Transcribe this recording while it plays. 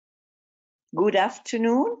Good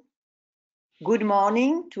afternoon, good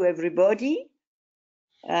morning to everybody.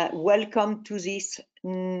 Welcome to this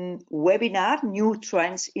webinar, New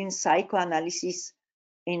Trends in Psychoanalysis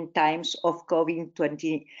in Times of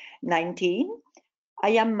COVID-19. I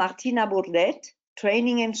am Martina Bourdet,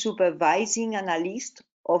 Training and Supervising Analyst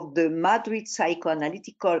of the Madrid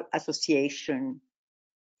Psychoanalytical Association.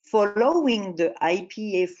 Following the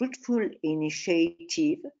IPA fruitful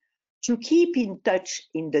initiative to keep in touch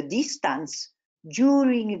in the distance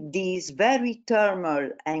during these very turmoil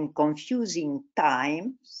and confusing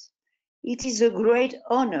times, it is a great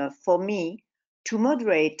honor for me to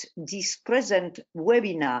moderate this present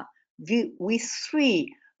webinar with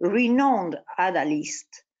three renowned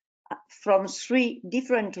analysts from three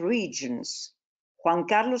different regions: Juan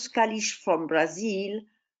Carlos Calix from Brazil,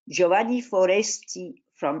 Giovanni Foresti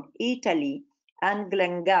from Italy, and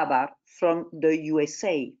Glenn Gabbard from the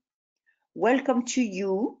USA. Welcome to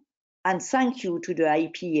you, and thank you to the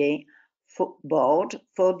IPA board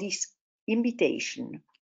for this invitation.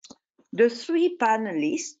 The three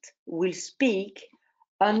panelists will speak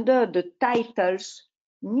under the titles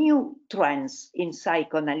New Trends in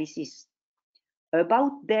Psychoanalysis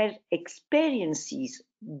about their experiences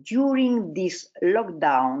during this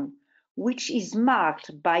lockdown, which is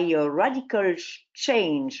marked by a radical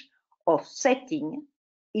change of setting,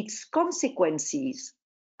 its consequences,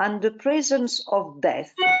 and the presence of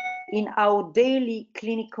death in our daily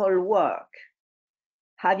clinical work.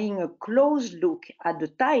 Having a close look at the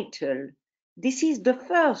title, this is the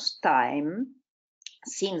first time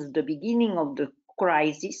since the beginning of the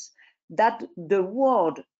crisis that the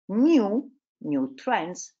word new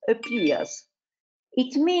trends appears.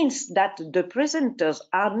 It means that the presenters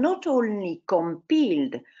are not only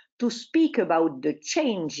compelled to speak about the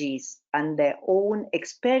changes and their own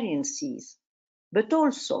experiences, but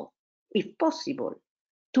also, if possible,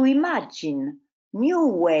 to imagine new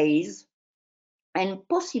ways and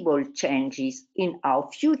possible changes in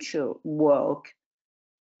our future work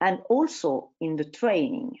and also in the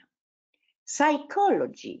training.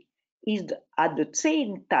 Psychology is at the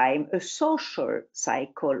same time a social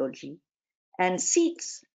psychology, and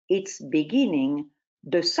since its beginning,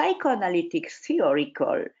 the psychoanalytic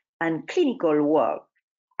theoretical and clinical work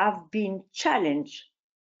have been challenged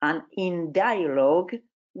and in dialogue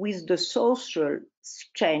with the social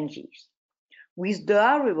changes. With the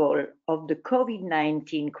arrival of the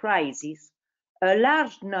COVID-19 crisis, a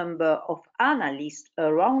large number of analysts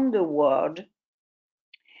around the world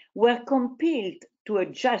were compelled to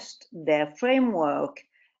adjust their framework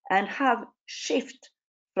and have shifted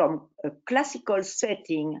from a classical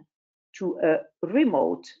setting to a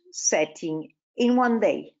remote setting in one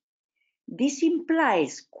day. This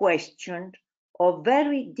implies questions of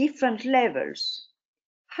very different levels.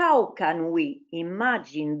 How can we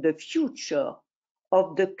imagine the future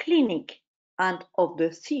of the clinic and of the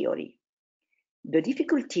theory? The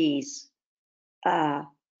difficulties and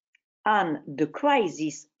the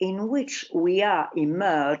crisis in which we are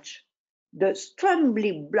immersed, the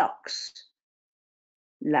stumbling blocks,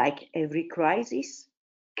 like every crisis,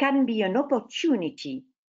 can be an opportunity,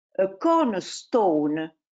 a cornerstone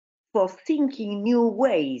for thinking new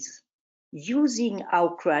ways, using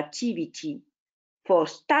our creativity for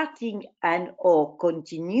starting and or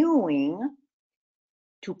continuing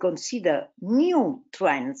to consider new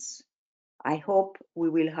trends. I hope we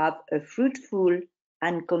will have a fruitful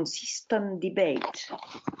and consistent debate.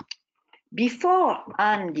 Before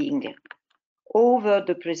handing over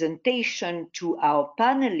the presentation to our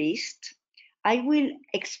panelists, I will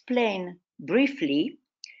explain briefly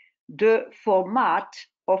the format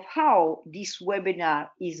of how this webinar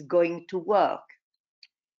is going to work.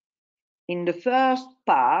 In the first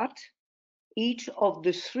part, each of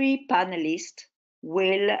the three panelists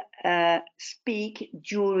will speak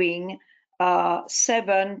during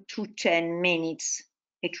 7 to 10 minutes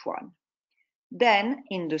each one. Then,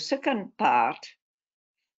 in the second part,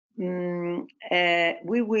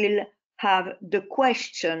 we will have the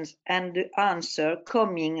questions and the answer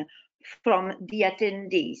coming from the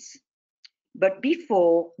attendees. But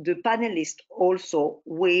before, the panelists also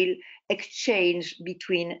will exchange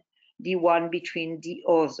between the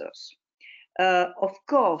others. Of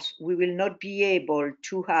course, we will not be able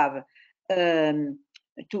to have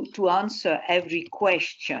to answer every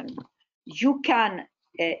question. You can,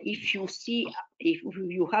 if you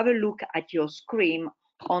have a look at your screen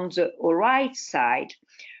on the right side,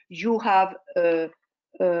 you have a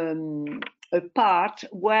part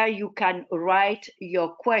where you can write your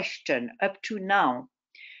question. Up to now,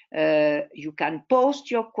 you can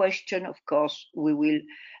post your question. Of course, we will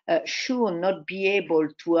sure not be able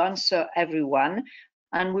to answer everyone,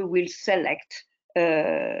 and we will select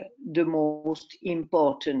the most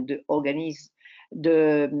important, the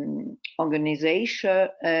organization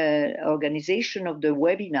of the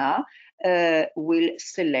webinar will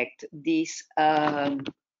select this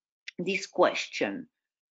this question.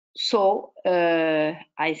 So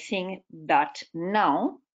I think that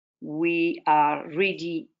now we are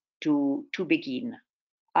ready to begin.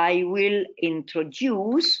 I will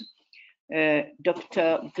introduce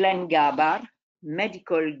Dr. Glenn Gabbard,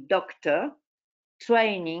 medical doctor,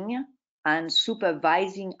 training and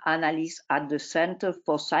supervising analyst at the Center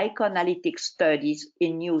for Psychoanalytic Studies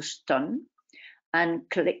in Houston, and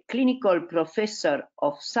clinical professor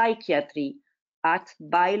of psychiatry at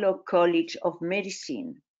Baylor College of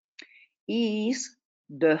Medicine. He is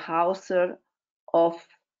the author of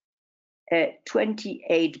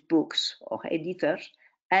 28 books or editors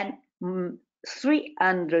and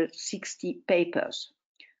 360 papers.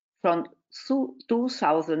 From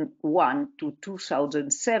 2001 to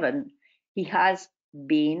 2007, he has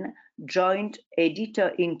been joint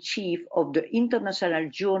editor-in-chief of the International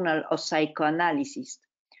Journal of Psychoanalysis,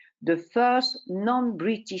 the first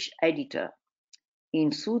non-British editor.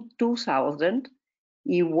 In 2000,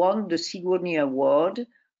 he won the Sigourney Award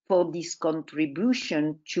for this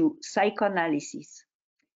contribution to psychoanalysis.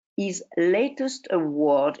 His latest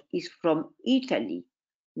award is from Italy,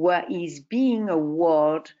 where he is being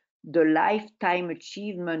awarded the Lifetime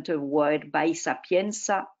Achievement Award by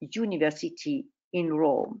Sapienza University in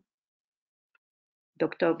Rome.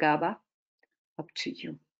 Dr. Gabbard, up to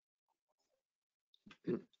you.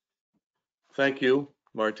 Thank you,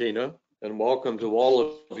 Martina, and welcome to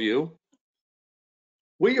all of you.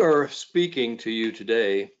 We are speaking to you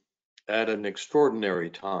today at an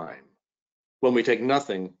extraordinary time when we take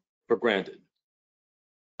nothing for granted.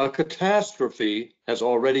 A catastrophe has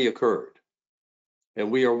already occurred,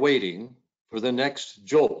 and we are waiting for the next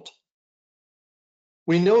jolt.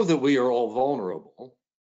 We know that we are all vulnerable,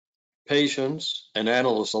 patients and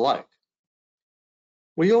analysts alike.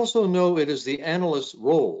 We also know it is the analyst's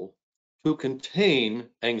role to contain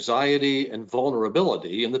anxiety and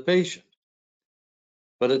vulnerability in the patient.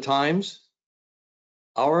 But at times,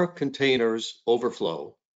 our containers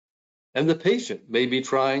overflow, and the patient may be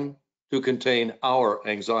trying to contain our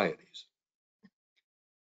anxieties.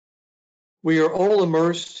 We are all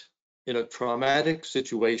immersed in a traumatic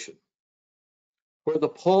situation where the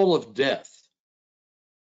pall of death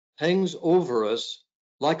hangs over us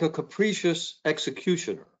like a capricious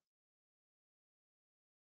executioner.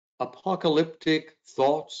 Apocalyptic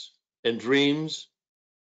thoughts and dreams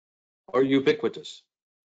are ubiquitous.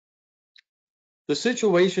 The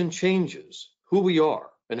situation changes who we are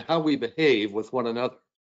and how we behave with one another.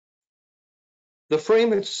 The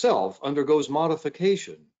frame itself undergoes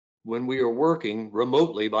modification when we are working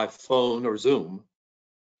remotely by phone or Zoom.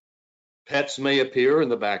 Pets may appear in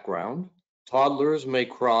the background, toddlers may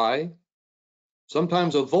cry,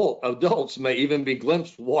 sometimes adults may even be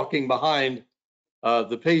glimpsed walking behind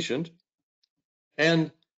the patient.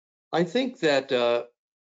 And I think that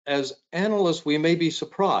as analysts, we may be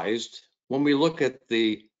surprised when we look at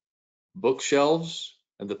the bookshelves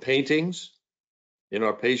and the paintings in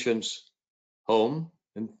our patient's home,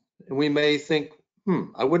 and we may think,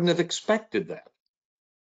 I wouldn't have expected that.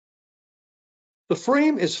 The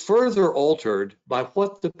frame is further altered by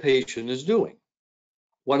what the patient is doing.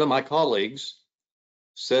 One of my colleagues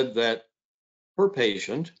said that her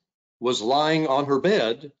patient was lying on her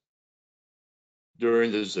bed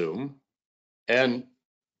during the Zoom, and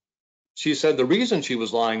she said the reason she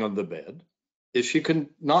was lying on the bed is she could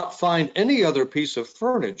not find any other piece of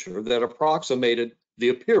furniture that approximated the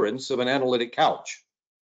appearance of an analytic couch.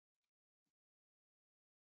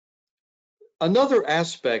 Another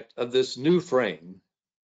aspect of this new frame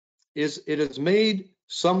is it has made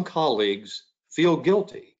some colleagues feel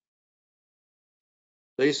guilty.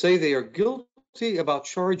 They say they are guilty about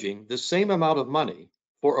charging the same amount of money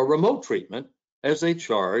for a remote treatment as they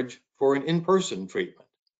charge for an in-person treatment.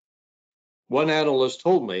 One analyst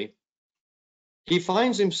told me he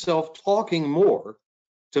finds himself talking more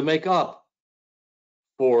to make up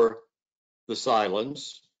for the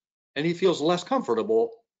silence, and he feels less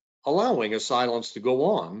comfortable allowing a silence to go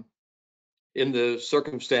on in the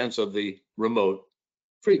circumstance of the remote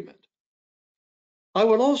treatment. I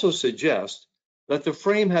would also suggest that the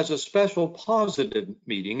frame has a special positive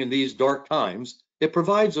meaning in these dark times. It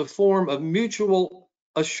provides a form of mutual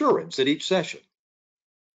assurance at each session.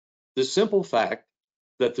 The simple fact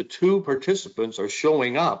that the two participants are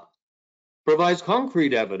showing up provides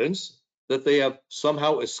concrete evidence that they have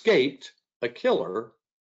somehow escaped a killer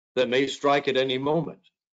that may strike at any moment.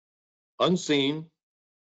 Unseen,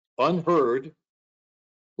 unheard,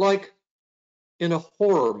 like in a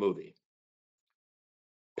horror movie.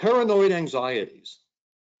 Paranoid anxieties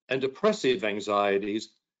and depressive anxieties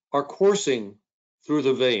are coursing through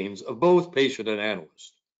the veins of both patient and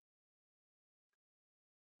analyst.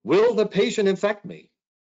 Will the patient infect me?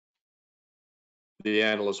 The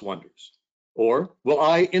analyst wonders. Or will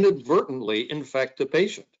I inadvertently infect the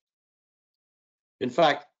patient? In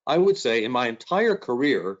fact, I would say in my entire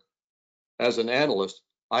career as an analyst,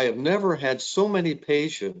 I have never had so many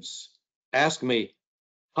patients ask me,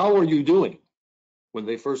 "How are you doing?" when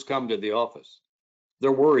they first come to the office.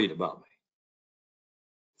 They're worried about me.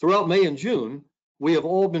 Throughout May and June, we have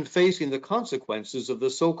all been facing the consequences of the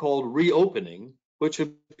so-called reopening, which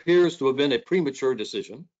appears to have been a premature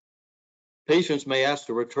decision. Patients may ask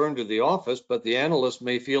to return to the office, but the analyst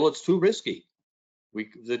may feel it's too risky.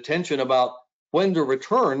 The tension about when to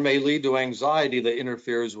return may lead to anxiety that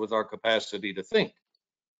interferes with our capacity to think.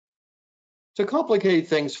 To complicate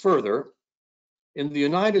things further, in the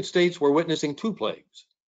United States, we're witnessing two plagues: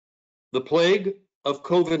 the plague of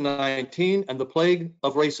COVID-19 and the plague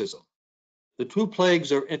of racism. The two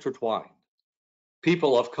plagues are intertwined.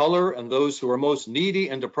 People of color and those who are most needy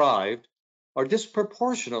and deprived are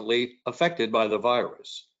disproportionately affected by the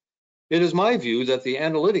virus. It is my view that the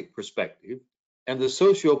analytic perspective and the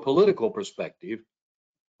socio-political perspective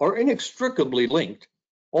are inextricably linked,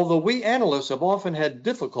 although we analysts have often had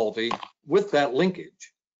difficulty with that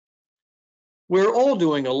linkage. We're all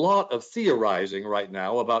doing a lot of theorizing right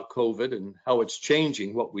now about COVID and how it's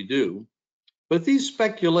changing what we do, but these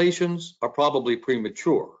speculations are probably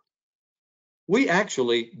premature. We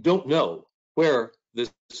actually don't know where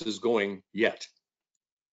this is going yet.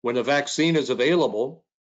 When a vaccine is available,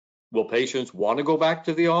 will patients want to go back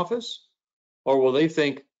to the office? Or will they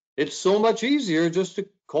think it's so much easier just to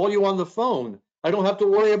call you on the phone? I don't have to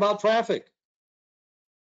worry about traffic.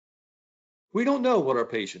 We don't know what our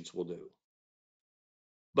patients will do.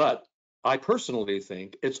 But I personally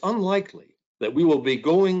think it's unlikely that we will be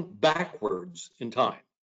going backwards in time.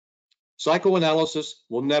 Psychoanalysis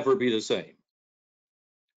will never be the same.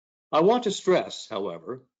 I want to stress,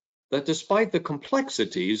 however, that despite the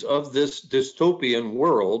complexities of this dystopian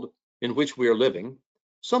world in which we are living,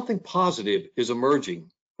 something positive is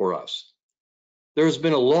emerging for us. There has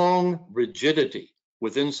been a long rigidity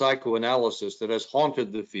within psychoanalysis that has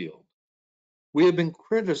haunted the field. We have been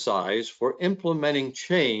criticized for implementing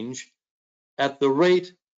change at the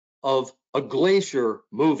rate of a glacier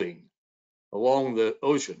moving along the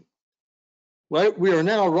ocean. We are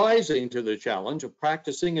now rising to the challenge of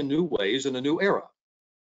practicing in new ways in a new era.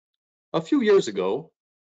 A few years ago,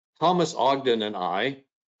 Thomas Ogden and I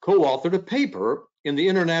co-authored a paper in the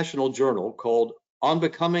international journal called On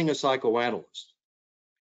Becoming a Psychoanalyst.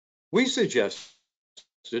 We suggested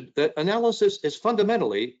that analysis is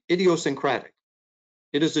fundamentally idiosyncratic.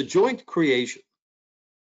 It is a joint creation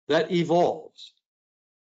that evolves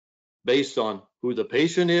based on who the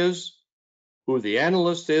patient is, who the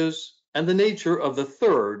analyst is, and the nature of the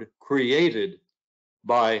third created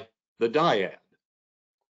by the dyad.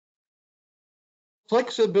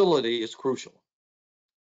 Flexibility is crucial.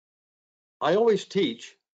 I always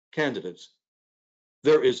teach candidates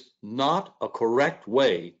there is not a correct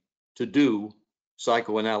way to do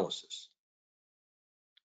psychoanalysis.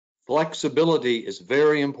 Flexibility is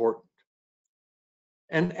very important.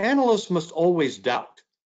 And analysts must always doubt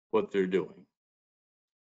what they're doing.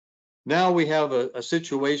 Now we have a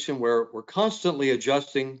situation where we're constantly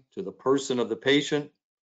adjusting to the person of the patient,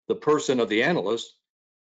 the person of the analyst,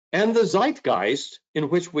 and the zeitgeist in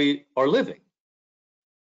which we are living.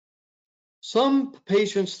 Some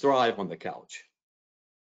patients thrive on the couch,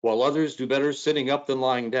 while others do better sitting up than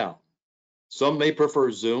lying down. Some may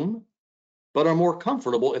prefer Zoom, but are more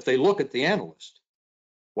comfortable if they look at the analyst,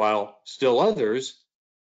 while still others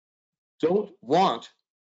don't want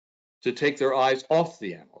to take their eyes off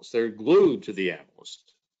the analyst. They're glued to the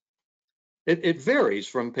analyst. It varies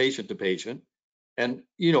from patient to patient. And,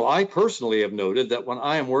 I personally have noted that when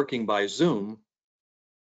I am working by Zoom,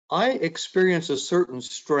 I experience a certain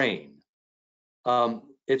strain.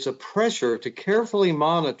 It's a pressure to carefully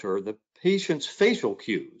monitor the patient's facial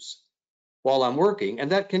cues while I'm working,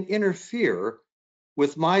 and that can interfere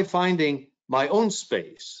with my finding my own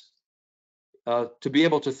space to be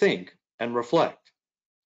able to think and reflect.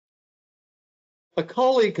 A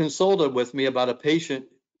colleague consulted with me about a patient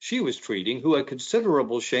she was treating who had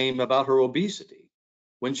considerable shame about her obesity.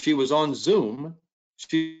 When she was on Zoom,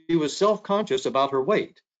 she was self-conscious about her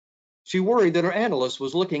weight. She worried that her analyst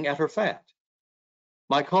was looking at her fat.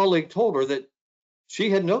 My colleague told her that she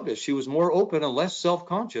had noticed she was more open and less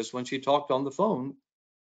self-conscious when she talked on the phone,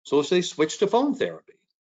 so they switched to phone therapy.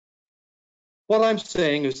 What I'm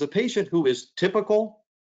saying is the patient who is typical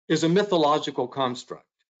is a mythological construct.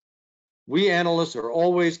 We analysts are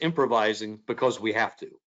always improvising because we have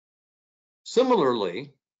to.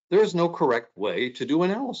 Similarly, there is no correct way to do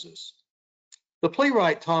analysis. The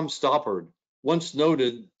playwright Tom Stoppard once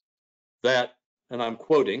noted that, and I'm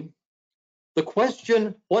quoting, "The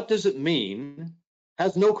question, what does it mean,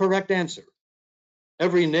 has no correct answer.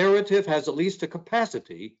 Every narrative has at least a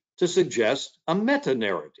capacity to suggest a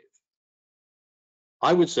meta-narrative."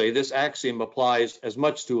 I would say this axiom applies as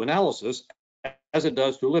much to analysis as it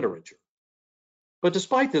does to literature. But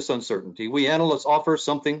despite this uncertainty, we analysts offer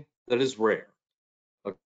something that is rare,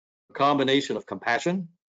 a combination of compassion,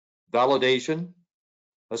 validation,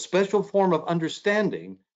 a special form of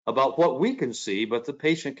understanding about what we can see but the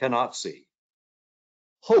patient cannot see,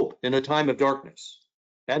 hope in a time of darkness,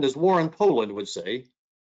 and as Warren Poland would say,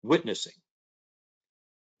 witnessing.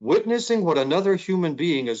 Witnessing what another human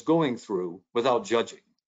being is going through without judging.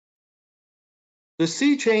 The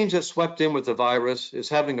sea change that swept in with the virus is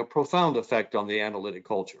having a profound effect on the analytic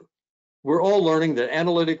culture. We're all learning that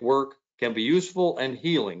analytic work can be useful and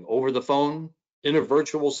healing over the phone, in a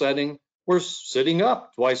virtual setting, or sitting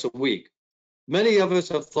up twice a week. Many of us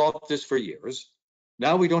have thought this for years.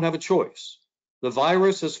 Now we don't have a choice. The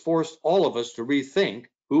virus has forced all of us to rethink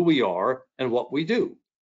who we are and what we do.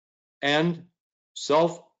 And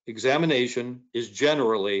self-examination is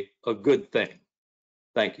generally a good thing.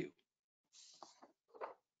 Thank you.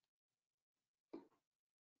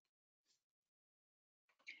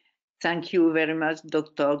 Thank you very much,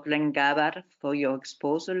 Dr. Glenn Gabbard, for your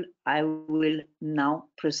exposure. I will now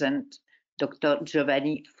present Dr.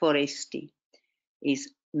 Giovanni Foresti.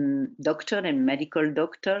 He's doctor and medical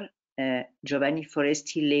doctor. Giovanni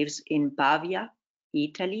Foresti lives in Pavia,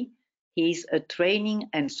 Italy. He is a training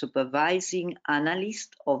and supervising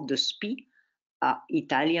analyst of the SPI,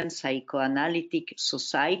 Italian Psychoanalytic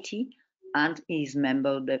Society, and is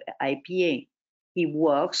member of the IPA. He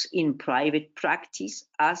works in private practice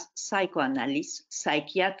as psychoanalyst,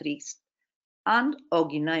 psychiatrist, and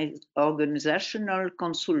organizational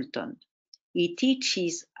consultant. He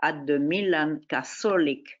teaches at the Milan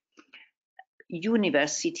Catholic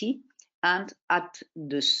University and at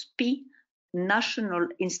the SPI National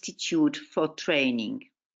Institute for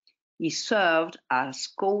Training. He served as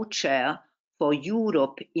co-chair for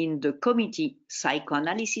Europe in the Committee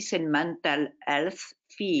Psychoanalysis and Mental Health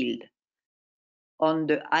field, on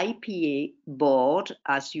the IPA board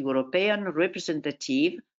as European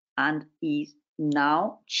representative, and is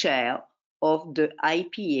now chair of the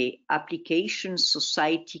IPA Application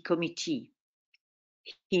Society Committee.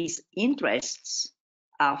 His interests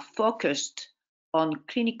are focused on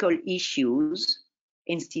clinical issues,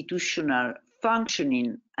 institutional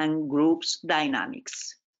functioning, and groups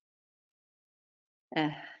dynamics.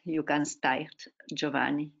 You can start,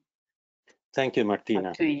 Giovanni. Thank you, Martina.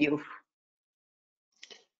 Up to you.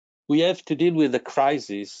 We have to deal with a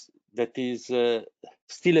crisis that is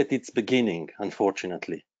still at its beginning,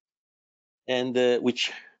 unfortunately, and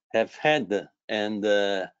which have had and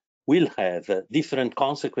will have different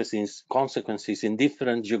consequences in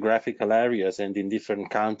different geographical areas and in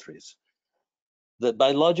different countries. The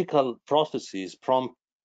biological processes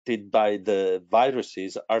prompted by the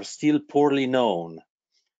viruses are still poorly known,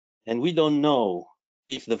 and we don't know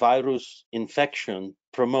if the virus infection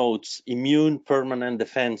promotes immune permanent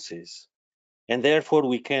defenses, and therefore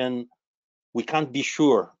we can't be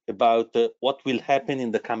sure about what will happen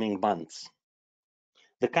in the coming months.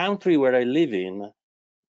 The country where I live in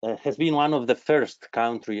has been one of the first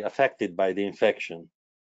countries affected by the infection.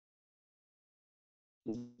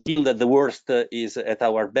 Feel that the worst is at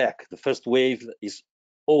our back. The first wave is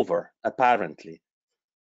over, apparently,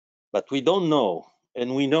 but we don't know,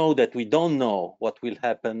 and we know that we don't know what will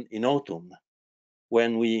happen in autumn,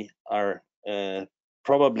 when we are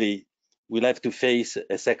probably will have to face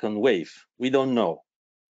a second wave. We don't know.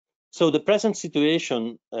 So the present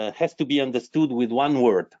situation has to be understood with one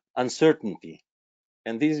word: uncertainty.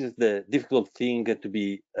 And this is the difficult thing to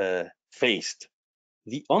be faced.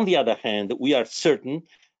 On the other hand, we are certain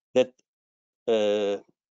that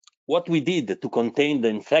what we did to contain the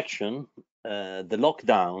infection, the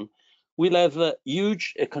lockdown, will have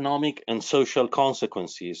huge economic and social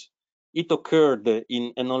consequences. It occurred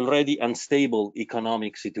in an already unstable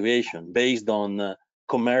economic situation based on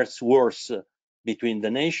commerce wars between the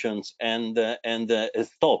nations and a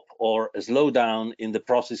stop or a slowdown in the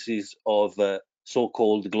processes of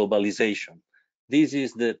so-called globalization. This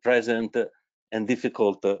is the present and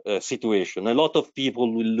difficult situation. A lot of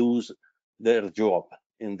people will lose their job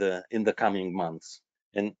in the coming months,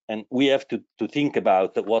 and we have to think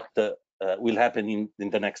about what will happen in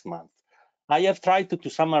the next month. I have tried to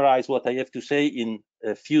summarize what I have to say in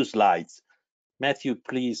a few slides. Matthew,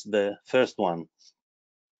 please, the first one.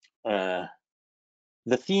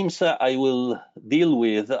 The themes I will deal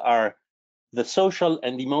with are the social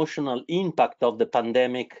and emotional impact of the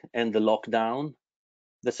pandemic and the lockdown.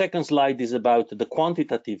 The second slide is about the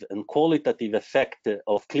quantitative and qualitative effect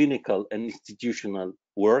of clinical and institutional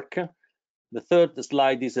work. The third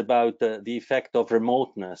slide is about the effect of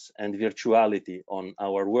remoteness and virtuality on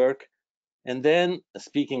our work. And then,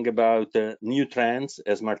 speaking about new trends,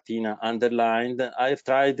 as Martina underlined, I've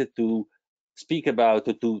tried to speak about,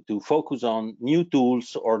 to focus on new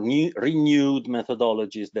tools or new renewed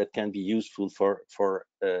methodologies that can be useful for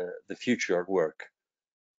the future work.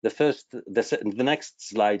 The next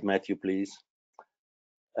slide, Matthew, please.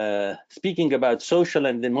 Speaking about social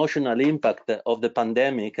and emotional impact of the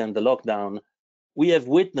pandemic and the lockdown, we have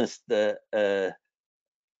witnessed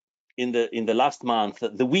in the last month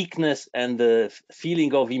the weakness and the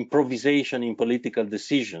feeling of improvisation in political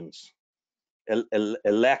decisions, a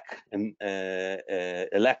lack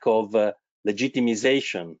of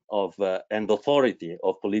legitimization of and authority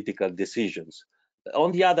of political decisions.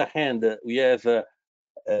 On the other hand, we have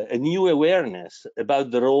a new awareness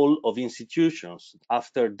about the role of institutions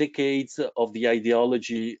after decades of the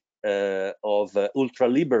ideology of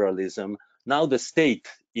ultraliberalism. Now the state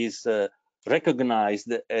is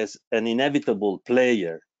recognized as an inevitable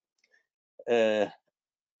player. The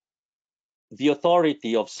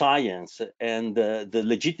authority of science and the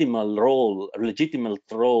legitimate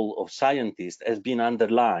role of scientists has been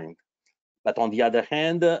underlined. But on the other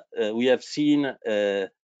hand, we have seen a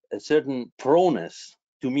certain proneness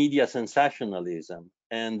to media sensationalism,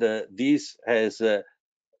 and this has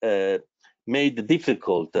made it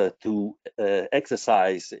difficult to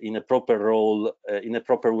exercise in a proper role, in a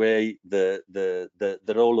proper way, the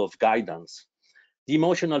role of guidance. The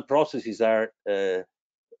emotional processes are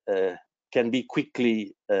can be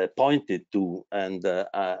quickly pointed to, and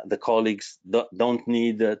the colleagues don't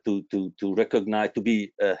need to recognize, to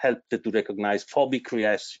be helped to recognize phobic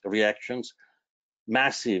reactions,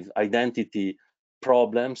 massive identity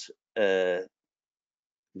problems.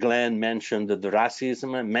 Glenn mentioned the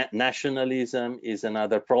racism, nationalism is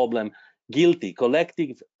another problem,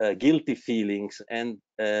 collective guilty feelings, and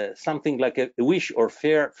something like a wish or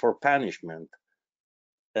fear for punishment.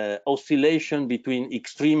 Oscillation between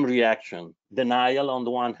extreme reaction, denial on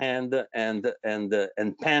the one hand, and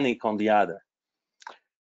panic on the other.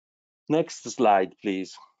 Next slide,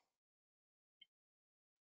 please.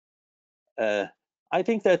 I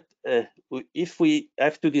think that if we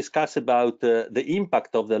have to discuss about the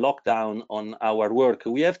impact of the lockdown on our work,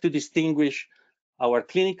 we have to distinguish our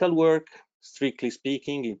clinical work. Strictly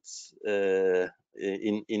speaking, it's in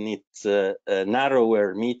its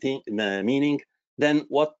narrower meaning than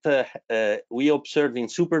what we observe in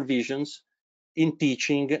supervisions, in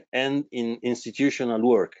teaching, and in institutional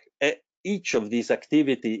work. Each of these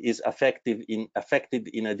activities is affected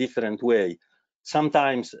in a different way.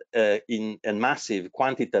 Sometimes in a massive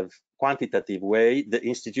quantitative way. The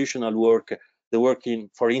institutional work, the work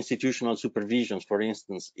for institutional supervisions, for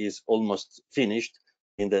instance, is almost finished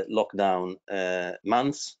in the lockdown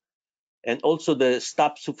months. And also the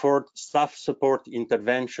staff support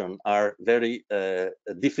intervention are very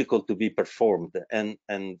difficult to be performed and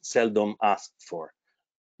seldom asked for.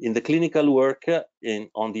 In the clinical work,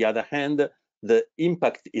 on the other hand, the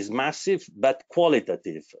impact is massive but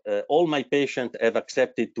qualitative. All my patients have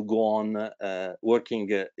accepted to go on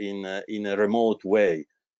working in a remote way,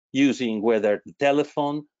 using whether the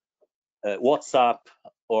telephone, WhatsApp,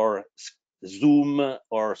 or Zoom,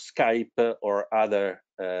 or Skype, or other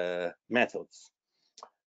methods.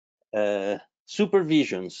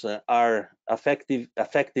 Supervisions are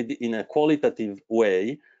affected in a qualitative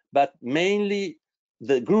way, but mainly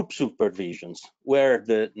the group supervisions, where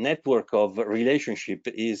the network of relationship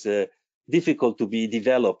is difficult to be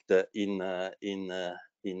developed in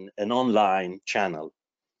an online channel.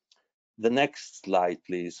 The next slide,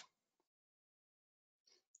 please.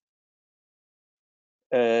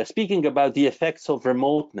 Speaking about the effects of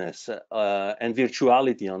remoteness and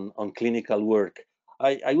virtuality on clinical work,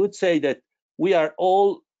 I would say that we are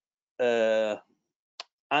all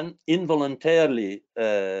involuntarily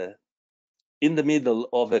in the middle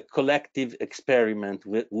of a collective experiment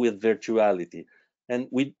with virtuality, and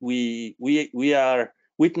we are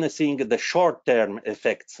witnessing the short-term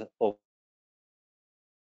effects of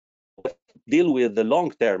deal with the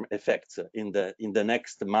long-term effects in the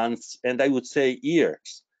next months, and I would say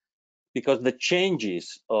years, because the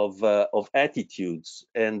changes of attitudes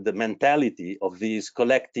and the mentality of this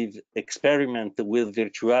collective experiment with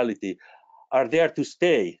virtuality are there to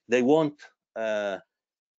stay. They won't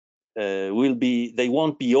they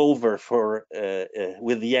won't be over for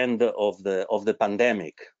with the end of the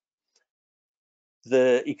pandemic.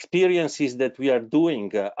 The experiences that we are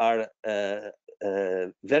doing are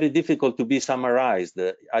very difficult to be summarized.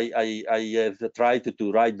 I have tried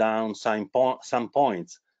to write down some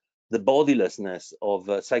points. The bodilessness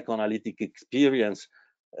of psychoanalytic experience.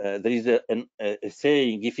 There is a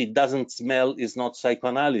saying, if it doesn't smell, it's not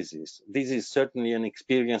psychoanalysis. This is certainly an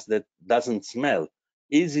experience that doesn't smell.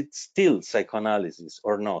 Is it still psychoanalysis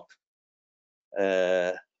or not?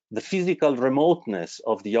 The physical remoteness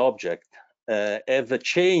of the object have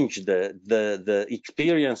changed the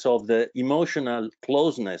experience of the emotional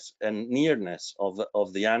closeness and nearness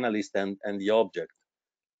of the analyst and the object.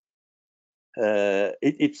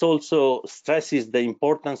 It also stresses the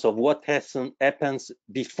importance of what happens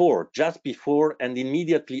before, just before and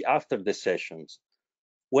immediately after the sessions.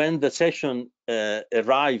 When the session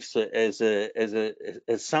arrives as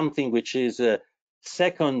something which is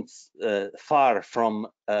seconds far from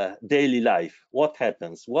daily life, what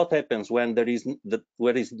happens? What happens when there is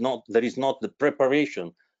not the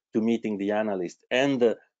preparation to meeting the analyst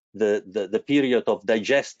and the period of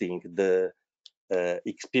digesting the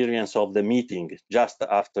experience of the meeting just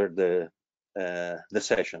after the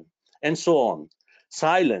session, and so on.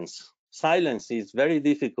 Silence is very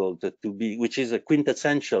difficult to be, which is a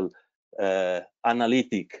quintessential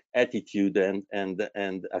analytic attitude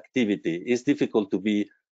and activity. Is difficult to be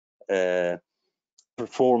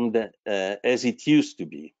performed as it used to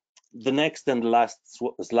be. The next and last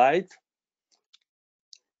slide.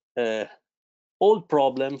 Old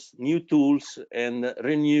problems, new tools, and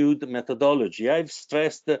renewed methodology. I've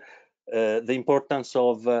stressed the importance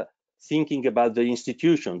of thinking about the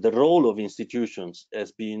institution. The role of institutions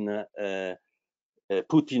has been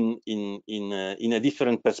put in a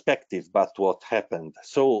different perspective about what happened.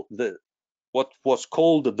 So what was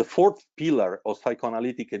called the fourth pillar of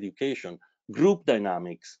psychoanalytic education, group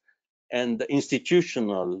dynamics and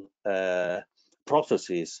institutional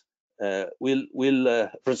processes, will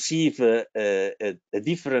receive a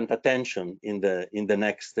different attention in the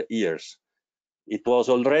next years. It was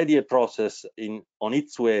already a process on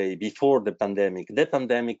its way before the pandemic. The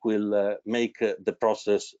pandemic will make the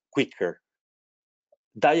process quicker.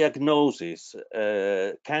 Diagnosis,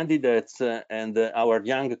 candidates and our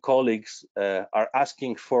young colleagues are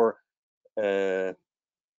asking for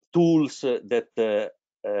tools that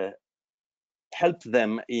help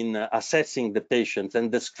them in assessing the patients and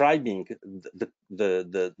describing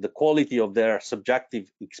the quality of their subjective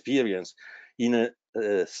experience in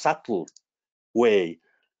a subtle way,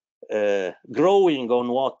 growing on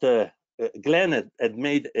what Glenn had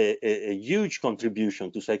made a huge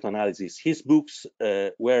contribution to psychoanalysis. His books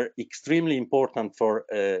were extremely important for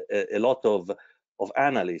a lot of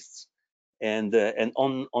analysts, and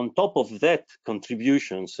on top of that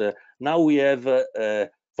contributions, now we have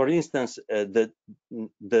for instance, the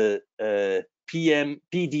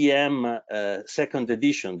PDM second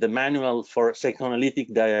edition, the Manual for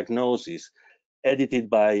Psychoanalytic Diagnosis, edited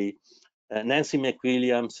by Nancy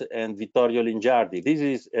McWilliams and Vittorio Lingiardi. This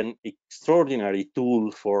is an extraordinary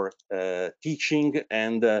tool for teaching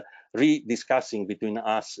and rediscussing between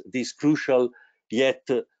us this crucial yet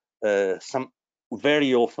some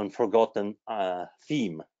very often forgotten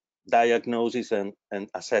theme: diagnosis and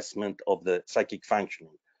assessment of the psychic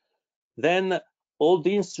functioning. Then all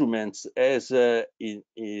the instruments as the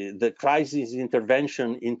crisis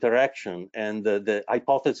intervention interaction and the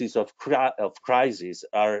hypothesis of crisis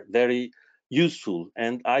are very useful.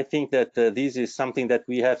 And I think that this is something that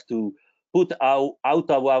we have to put out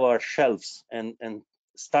of our shelves and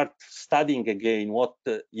start studying again what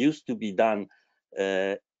used to be done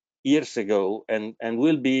years ago and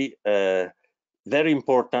will be very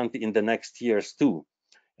important in the next years too.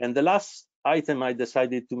 And the last item I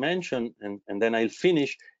decided to mention, and then I'll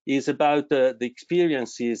finish, is about the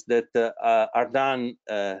experiences that are done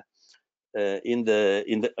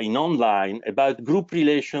in online about group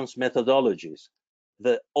relations methodologies.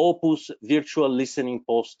 The Opus virtual listening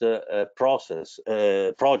post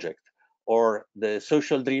project, or the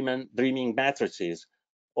social dreaming matrices,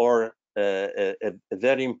 or a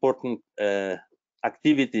very important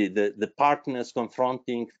activity, the partners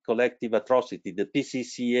confronting collective atrocity, the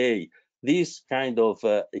PCCA. These kind of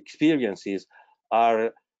experiences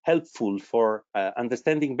are helpful for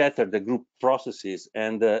understanding better the group processes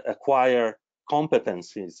and acquire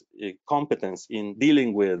competence in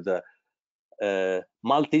dealing with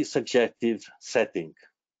multi-subjective setting.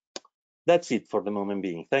 That's it for the moment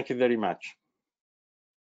being. Thank you very much.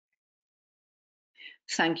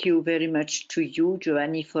 Thank you very much to you,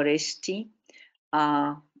 Giovanni Foresti.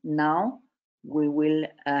 Now we will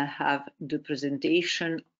have the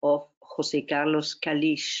presentation of José Carlos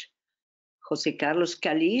Calix. José Carlos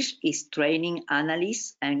Calix is training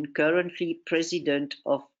analyst and currently president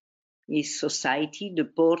of his society, the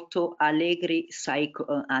Porto Alegre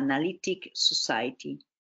Psychoanalytic Society.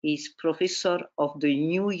 He is professor of the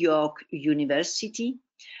New York University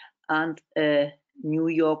and a New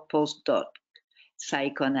York postdoc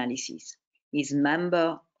psychoanalysis. He is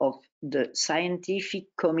member of the scientific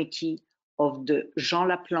committee of the Jean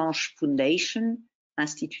Laplanche Foundation,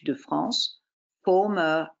 Institut de France,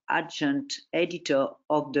 former adjunct editor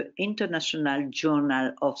of the International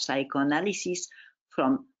Journal of Psychoanalysis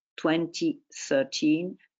from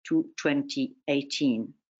 2013 to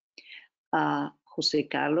 2018. José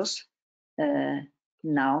Carlos,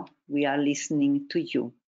 now we are listening to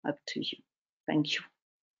you. Up to you. Thank you.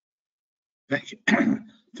 Thank you.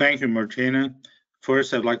 Thank you, Martina.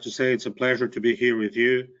 First, I'd like to say it's a pleasure to be here with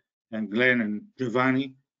you and Glenn and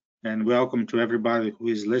Giovanni, and welcome to everybody who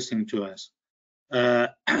is listening to us.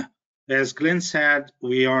 As Glenn said,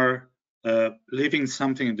 we are living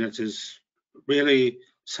something that is really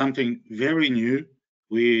something very new.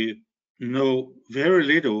 We know very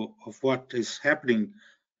little of what is happening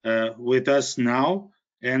with us now,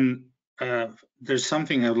 and there's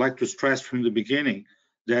something I'd like to stress from the beginning,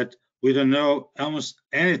 that we don't know almost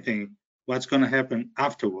anything what's going to happen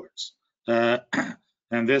afterwards.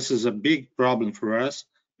 And this is a big problem for us,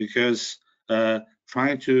 because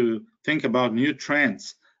trying to think about new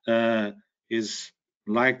trends is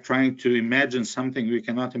like trying to imagine something we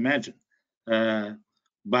cannot imagine.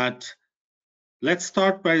 But let's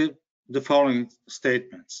start by the following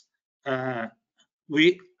statements.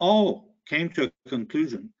 We all came to a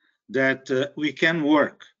conclusion that we can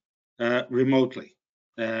work remotely.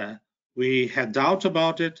 We had doubts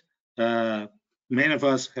about it. Many of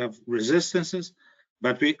us have resistances,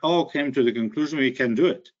 but we all came to the conclusion we can do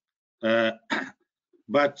it.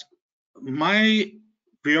 But my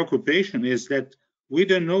preoccupation is that we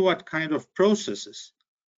don't know what kind of processes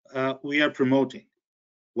we are promoting,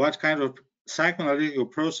 what kind of psychoanalytical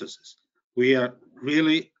processes we are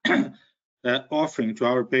really offering to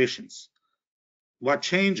our patients. What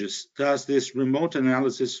changes does this remote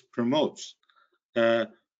analysis promotes?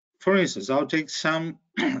 For instance, I'll take some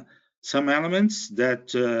elements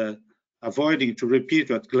that, avoiding to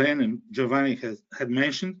repeat what Glenn and Giovanni had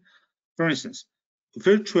mentioned. For instance,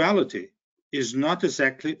 virtuality is not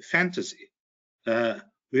exactly fantasy.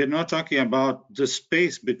 We are not talking about the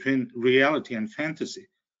space between reality and fantasy,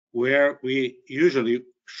 where we usually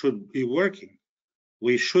should be working.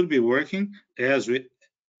 We should be working as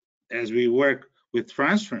we work with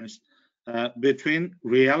transference between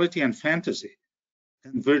reality and fantasy.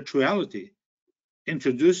 And virtuality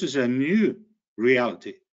introduces a new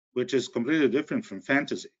reality, which is completely different from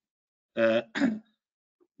fantasy.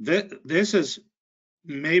 This is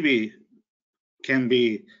maybe can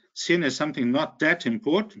be seen as something not that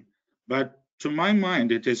important, but to my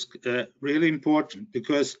mind, it is really important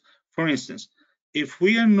because, for instance, if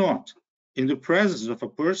we are not in the presence of a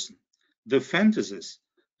person, the fantasies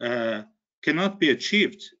cannot be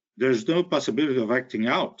achieved. There's no possibility of acting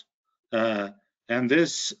out. And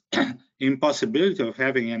this impossibility of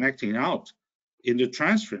having an acting out in the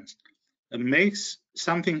transference makes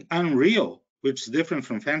something unreal, which is different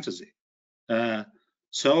from fantasy.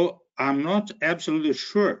 So I'm not absolutely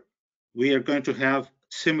sure we are going to have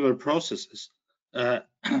similar processes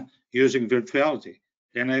using virtuality.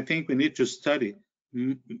 And I think we need to study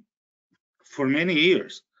for many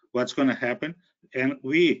years what's going to happen. And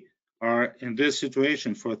we are in this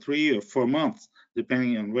situation for 3 or 4 months,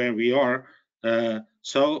 depending on where we are.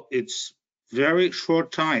 So it's very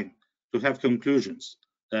short time to have conclusions.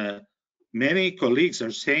 Many colleagues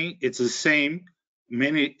are saying it's the same.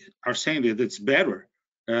 Many are saying that it's better.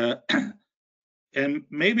 And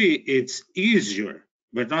maybe it's easier,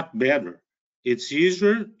 but not better. It's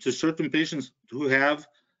easier to certain patients who have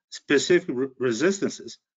specific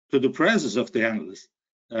resistances to the presence of the analyst.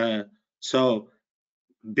 So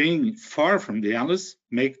being far from the analyst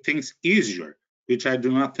makes things easier, which I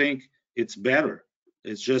do not think it's better.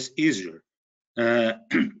 It's just easier.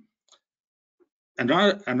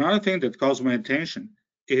 Another thing that calls my attention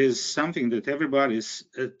is something that everybody is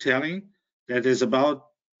telling, that is about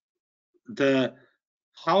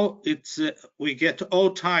how it's we get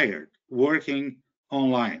all tired working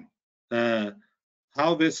online.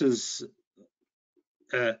 How this is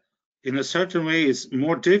in a certain way is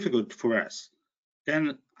more difficult for us.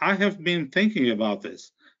 And I have been thinking about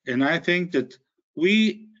this, and I think that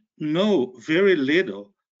we know very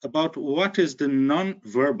little about what is the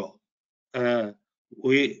non-verbal.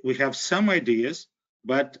 we have some ideas,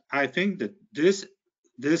 but I think that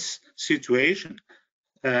this situation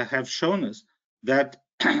have shown us that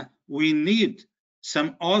we need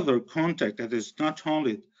some other contact that is not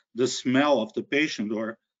only the smell of the patient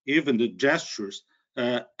or even the gestures.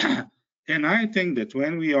 And I think that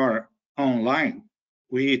when we are online,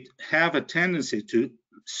 we have a tendency to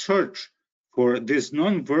search for this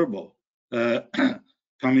nonverbal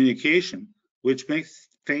communication, which makes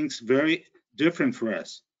things very different for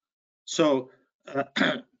us. So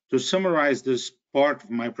to summarize this part of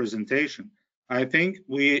my presentation, I think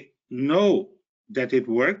we know that it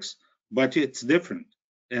works, but it's different.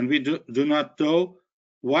 And we do not know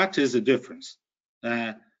what is the difference.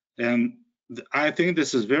 And I think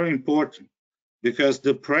this is very important because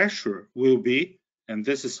the pressure will be, and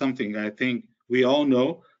this is something I think we all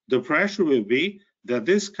know, the pressure will be that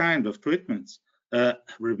this kind of treatments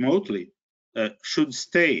remotely should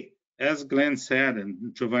stay, as Glenn said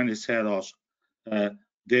and Giovanni said also.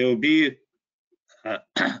 There will be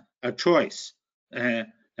a choice.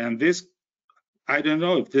 And this, I don't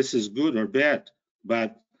know if this is good or bad,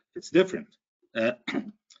 but it's different.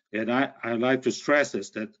 And I like to stress this,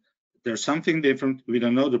 that there's something different. We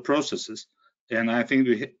don't know the processes. And I think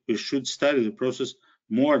we should study the process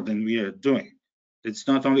more than we are doing. It's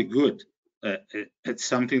not only good, it's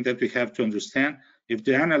something that we have to understand if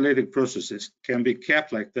the analytic processes can be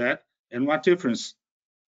kept like that, and what difference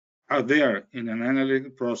are there in an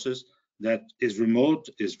analytic process that is remote,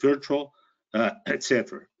 is virtual,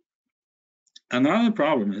 etc. Another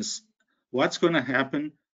problem is what's going to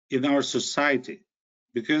happen in our society,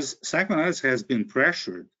 because psychoanalysis has been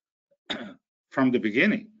pressured from the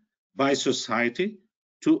beginning by society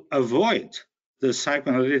to avoid the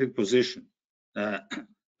psychoanalytic position.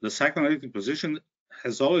 The psychoanalytic position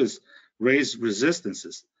has always raised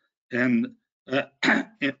resistances, and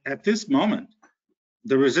at this moment,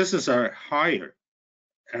 the resistances are higher,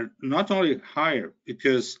 and not only higher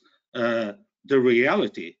because the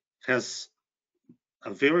reality has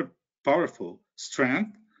a very powerful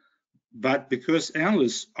strength, but because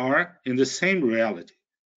analysts are in the same reality.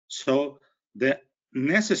 So the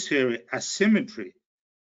necessary asymmetry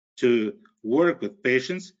to work with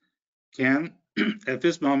patients can, at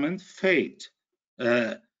this moment, fade.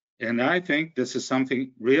 And I think this is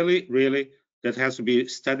something really, really that has to be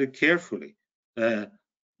studied carefully,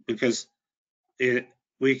 because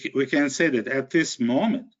we can say that at this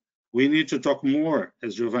moment, we need to talk more,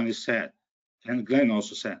 as Giovanni said, and Glenn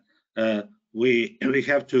also said. We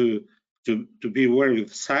have to be aware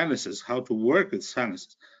with silences, how to work with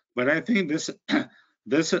silences. But I think this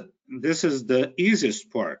is the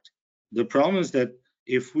easiest part. The problem is that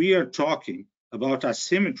if we are talking about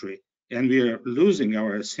asymmetry and we are losing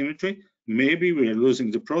our asymmetry, maybe we are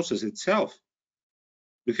losing the process itself.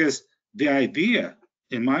 Because the idea,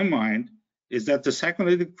 in my mind, is that the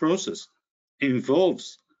psychoanalytic process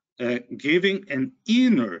involves giving an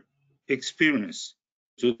inner experience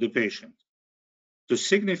to the patient, to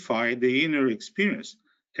signify the inner experience,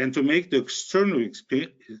 and to make the external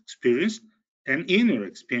experience an inner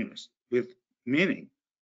experience with meaning.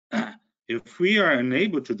 If we are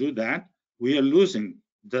unable to do that, we are losing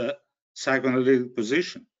the psychoanalytic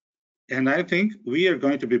position. And I think we are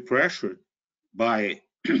going to be pressured by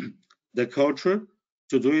the culture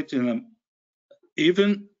to do it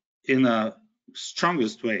even in a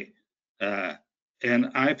strongest way.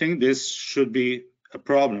 And I think this should be a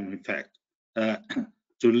problem, in fact,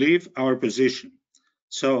 to leave our position.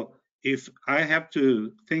 So if I have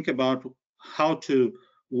to think about how to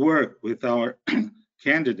work with our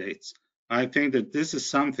candidates, I think that this is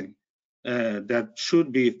something that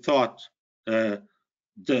should be thought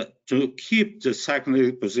to keep the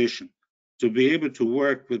psychoanalytic position, to be able to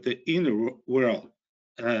work with the inner world,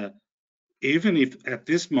 even if at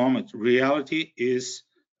this moment reality is,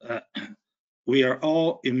 we are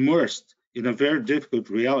all immersed in a very difficult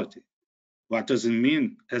reality. What does it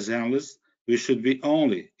mean as analysts? We should be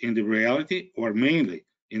only in the reality or mainly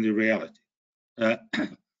in the reality.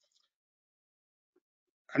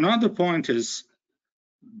 Another point is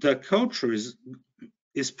the culture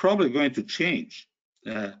is probably going to change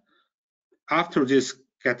after these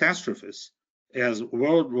catastrophes, as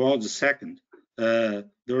World War II. There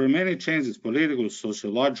were many changes: political,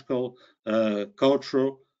 sociological,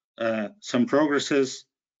 cultural, some progresses,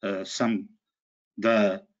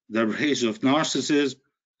 the rise of narcissism,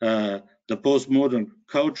 the postmodern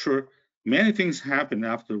culture. Many things happened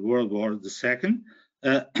after World War II,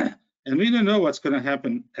 and we don't know what's going to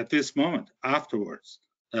happen at this moment afterwards.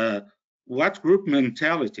 What group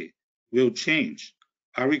mentality will change?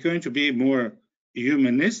 Are we going to be more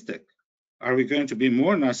humanistic? Are we going to be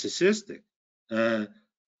more narcissistic?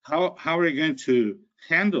 How are we going to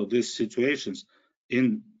handle these situations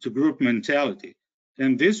in the group mentality?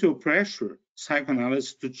 And this will pressure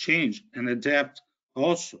psychoanalysts to change and adapt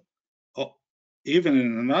also, even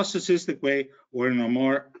in a narcissistic way or in a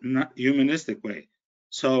more humanistic way.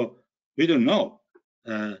 So we don't know.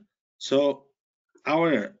 So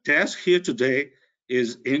our task here today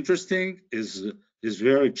is interesting, is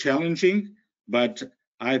very challenging, but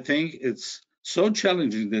I think it's so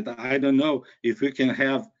challenging that I don't know if we can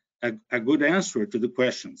have a good answer to the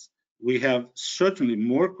questions. We have certainly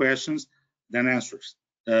more questions than answers.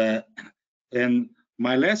 And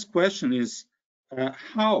my last question is,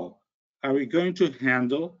 how are we going to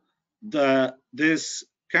handle this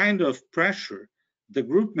kind of pressure the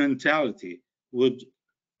group mentality would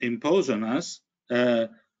impose on us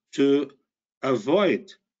to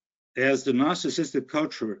avoid, as the narcissistic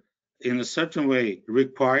culture in a certain way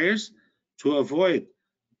requires, to avoid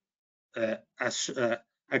a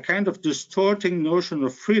kind of distorting notion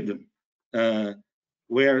of freedom,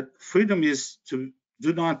 where freedom is to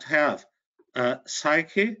do not have a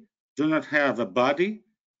psyche, do not have a body,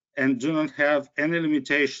 and do not have any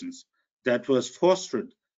limitations that was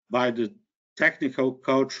fostered by the technical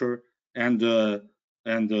culture and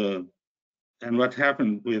what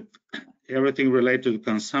happened with everything related to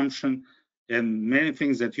consumption and many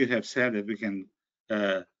things that you have said that we can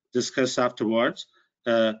discuss afterwards.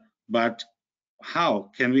 But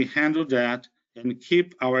how can we handle that and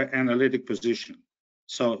keep our analytic position?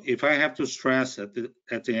 So if I have to stress at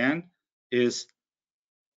the end is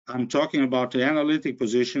I'm talking about the analytic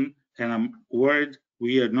position, and I'm worried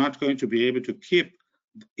we are not going to be able to keep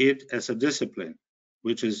it as a discipline,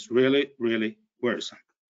 which is really, really worrisome.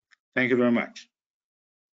 Thank you very much.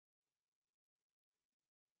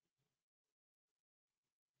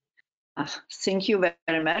 Thank you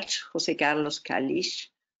very much, Jose Carlos Kalish.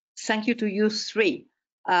 Thank you to you three.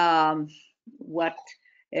 What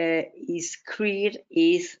is clear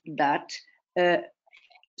is that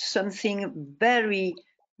something very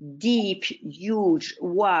deep, huge,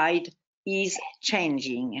 wide is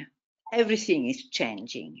changing. Everything is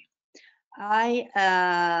changing.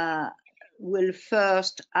 I will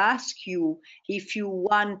first ask you if you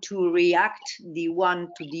want to react the one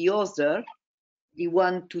to the other, the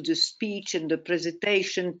one to the speech and the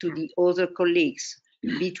presentation to the other colleagues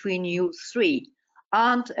between you three.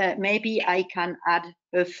 And maybe I can add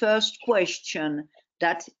a first question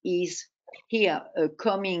that is here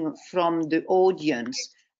coming from the audience.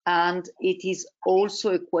 And it is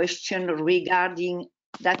also a question regarding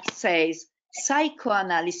that says,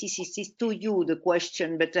 psychoanalysis is to you the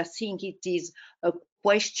question, but I think it is a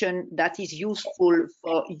question that is useful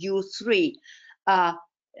for you three.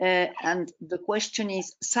 And the question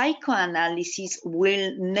is, psychoanalysis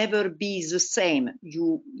will never be the same.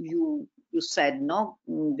 You said, no,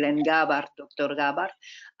 Glenn Gabbard, Dr. Gabbard.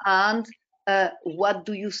 And what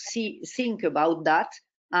do you think about that?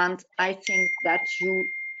 And I think that you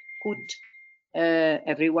could,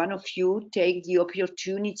 every one of you, take the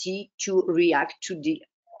opportunity to react to the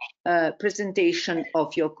presentation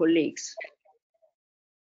of your colleagues.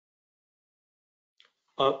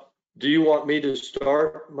 Do you want me to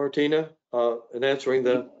start, Martina, in answering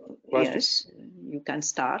the question? Yes, you can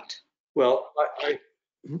start. Well,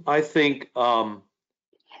 I think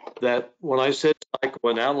that when I said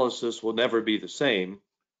psychoanalysis will never be the same,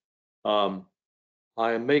 I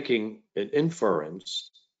am making an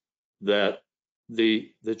inference that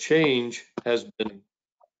the change has been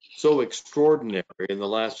so extraordinary in the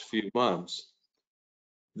last few months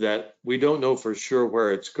that we don't know for sure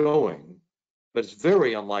where it's going, but it's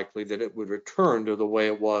very unlikely that it would return to the way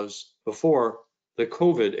it was before the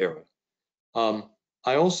COVID era.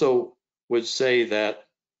 I also would say that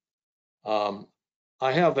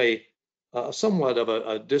I have a somewhat of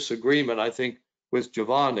a disagreement, I think, with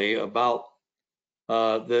Giovanni about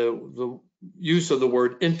the use of the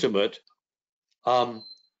word intimate.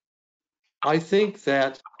 I think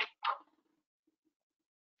that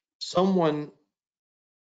someone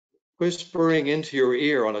whispering into your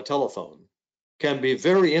ear on a telephone can be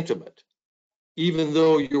very intimate, even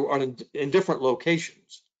though you are in different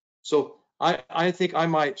locations. So I think I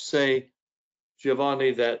might say,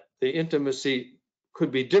 Giovanni, that the intimacy could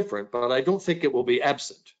be different, but I don't think it will be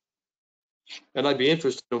absent. And I'd be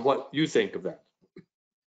interested in what you think of that.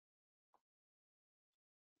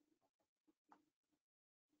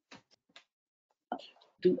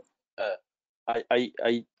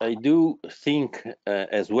 I do think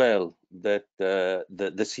as well that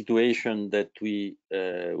the situation that we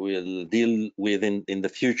will deal with in the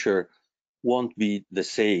future won't be the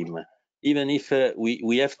same. even if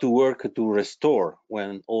we have to work to restore,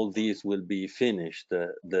 when all these will be finished,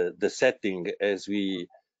 the setting as we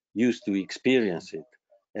used to experience it.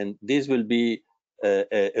 And this will be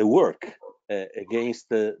a work against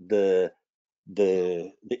the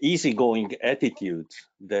easygoing attitudes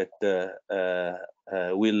that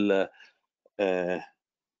will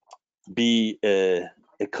be a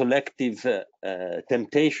collective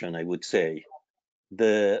temptation, I would say.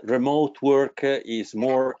 The remote work is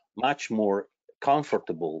much more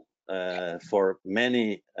comfortable for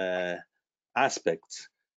many aspects,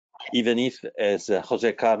 even if, as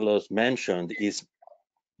Jose Carlos mentioned, is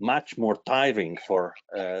much more tiring for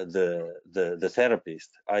the therapist.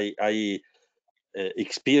 I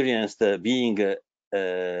experienced being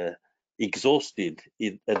exhausted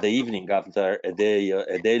at the evening after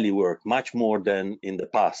a daily work much more than in the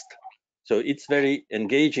past. So it's very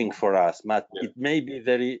engaging for us, but it may be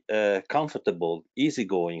very comfortable,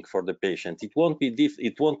 easygoing for the patient. It won't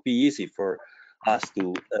be easy for us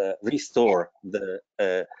to restore the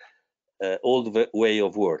old way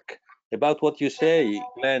of work. About what you say,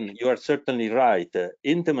 Glenn, you are certainly right.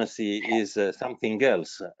 Intimacy is something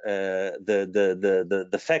else.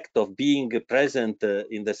 The fact of being present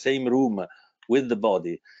in the same room with the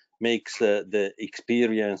body makes the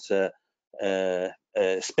experience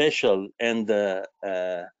special and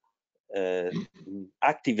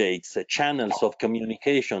activates channels of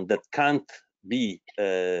communication that can't be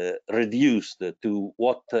reduced to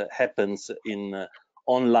what happens in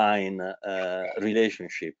online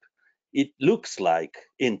relationship. It looks like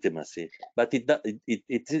intimacy, but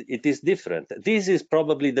it is different. This is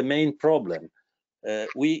probably the main problem.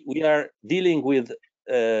 We are dealing with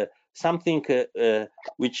something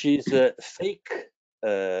which is fake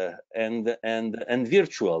and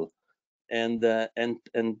virtual, and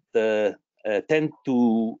tend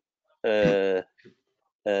to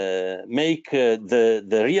make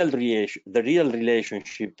the real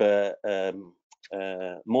relationship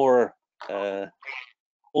more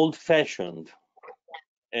old-fashioned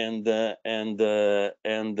and too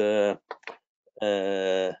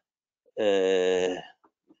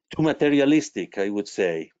materialistic, I would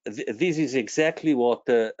say. This is exactly what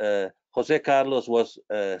Jose Carlos was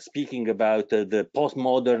speaking about, the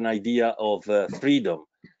postmodern idea of freedom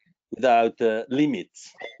without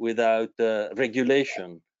limits, without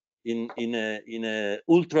regulation, in a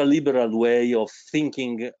ultra-liberal way of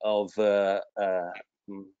thinking of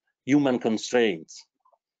human constraints.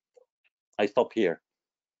 I stop here.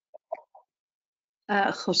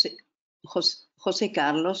 Jose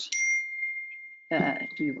Carlos,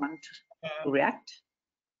 do you want to react?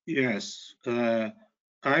 Yes,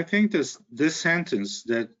 I think this sentence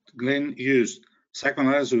that Glenn used,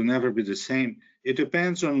 psychoanalysis will never be the same. It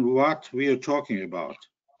depends on what we are talking about.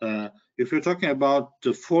 If you're talking about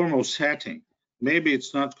the formal setting, maybe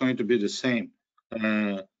it's not going to be the same,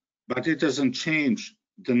 but it doesn't change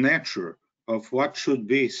the nature of what should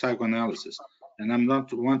be psychoanalysis. And I'm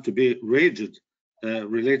not want to be rigid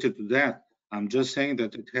related to that. I'm just saying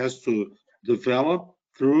that it has to develop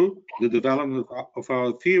through the development of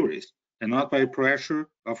our theories and not by pressure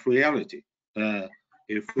of reality.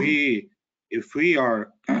 If we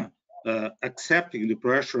are accepting the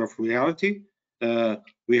pressure of reality,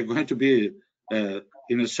 we are going to be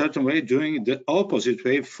in a certain way doing the opposite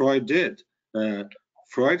way Freud did.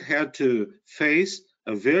 Freud had to face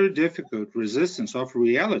a very difficult resistance of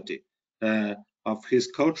reality, of his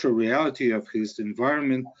cultural reality, of his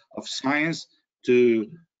environment, of science, to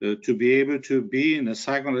be able to be in a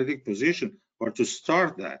psychoanalytic position or to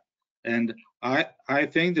start that. And I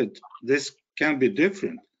think that this can be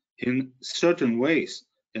different in certain ways,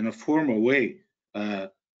 in a formal way.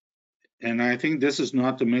 And I think this is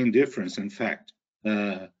not the main difference, in fact.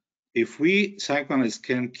 If we psychoanalysts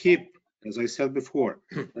can keep, as I said before,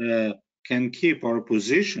 can keep our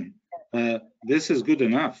position, this is good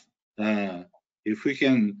enough. If we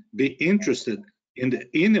can be interested in the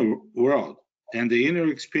inner world and the inner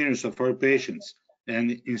experience of our patients,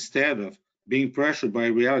 and instead of being pressured by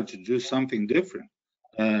reality to do something different,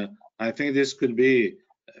 I think this could be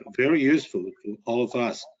very useful to all of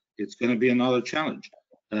us. It's going to be another challenge.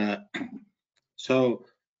 So,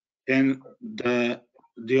 and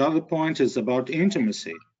the other point is about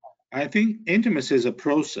intimacy. I think intimacy is a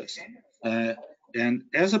process, and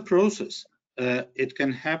as a process, it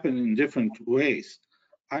can happen in different ways.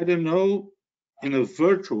 I don't know in a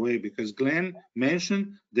virtual way, because Glenn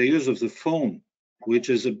mentioned the use of the phone, which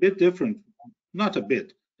is a bit different, not a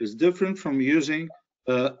bit, it's different from using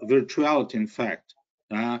virtuality, in fact.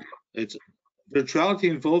 Virtuality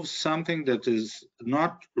involves something that is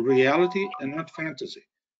not reality and not fantasy.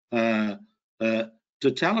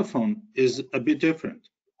 the telephone is a bit different.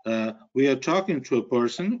 We are talking to a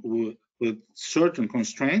person with certain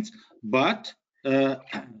constraints, but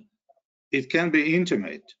it can be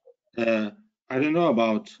intimate. I don't know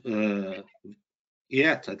about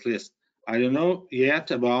yet, at least. I don't know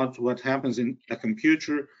yet about what happens in a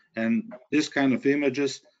computer and this kind of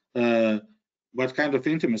images, what kind of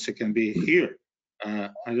intimacy can be here. I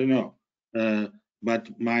don't know. But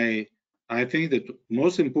I think that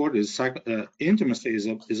most important is intimacy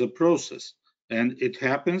is a process, and it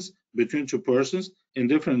happens between two persons in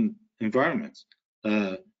different environments.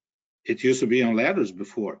 It used to be on letters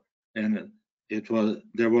before, and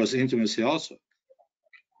there was intimacy also.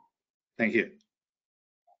 Thank you.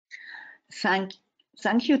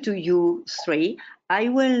 Thank you to you three. I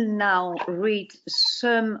will now read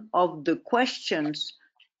some of the questions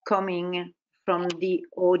coming from the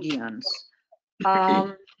audience.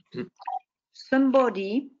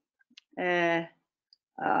 Somebody, a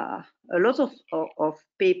lot of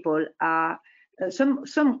people are,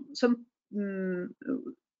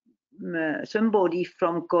 somebody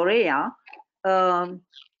from Korea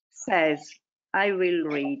says, I will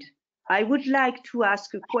read. I would like to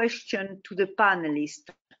ask a question to the panelists.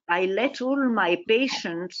 I let all my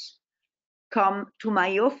patients come to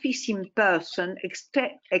my office in person,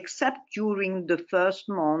 except during the first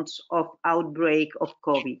months of outbreak of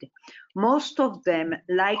COVID. Most of them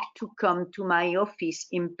like to come to my office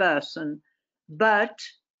in person, but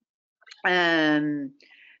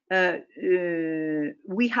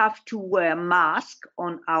we have to wear masks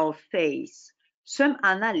on our face. Some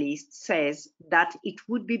analysts says that it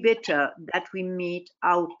would be better that we meet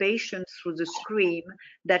our patients through the screen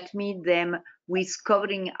than meet them with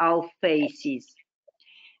covering our faces.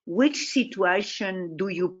 Which situation do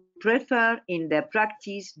you prefer in their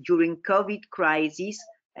practice during COVID crisis,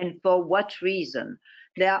 and for what reason?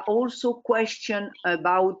 There are also questions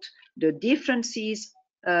about the differences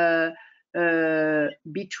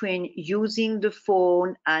between using the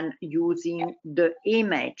phone and using the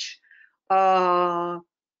image.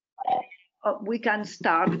 We can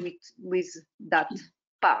start with that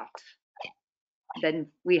part.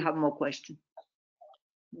 Then we have more questions.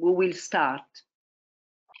 We will start.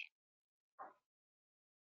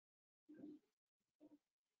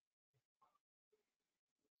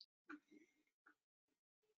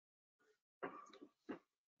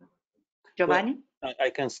 Giovanni? Well,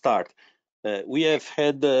 I can start. We have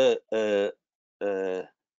had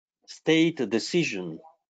state decision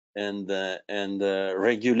and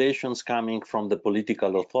regulations coming from the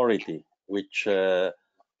political authority, which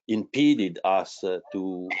impeded us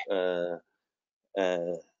to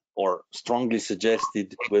or strongly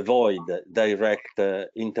suggested to avoid direct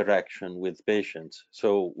interaction with patients.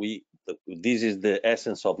 So this is the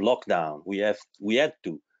essence of lockdown. We had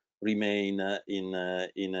to remain in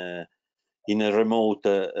a remote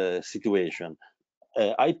situation.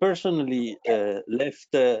 I personally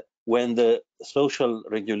left when the social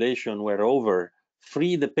regulation were over,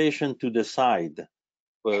 free the patient to decide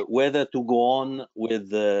whether to go on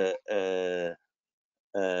with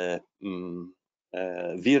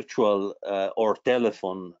virtual or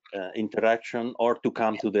telephone interaction, or to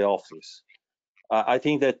come to the office. I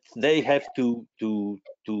think that they have to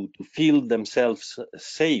feel themselves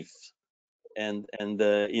safe and in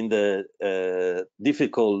the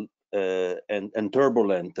difficult and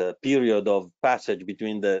turbulent period of passage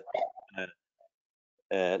between the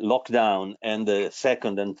lockdown and the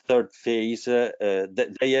second and third phase,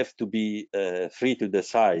 they have to be free to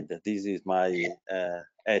decide. This is my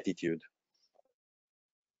attitude.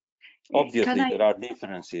 Obviously, there are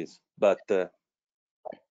differences, but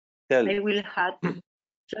I will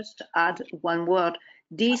just add one word.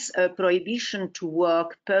 This prohibition to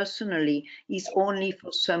work personally is only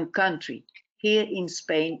for some countries. Here in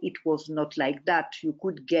Spain, it was not like that. You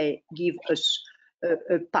could give us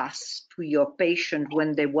a pass to your patient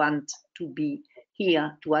when they want to be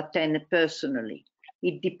here to attend personally.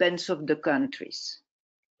 It depends on the countries.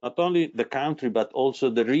 Not only the country, but also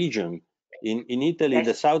the region. In Italy, yes,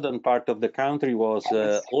 the southern part of the country was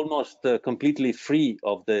almost completely free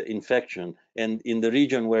of the infection. And in the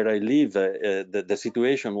region where I live, the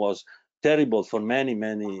situation was terrible for many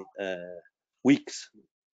weeks.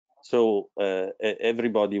 So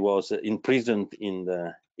everybody was imprisoned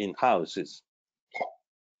in houses.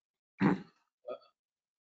 I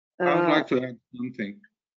would like to add something.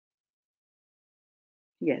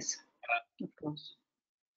 Yes, of course.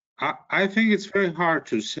 I think it's very hard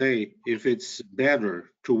to say if it's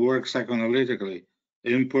better to work psychoanalytically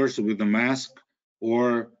in person with a mask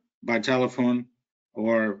or by telephone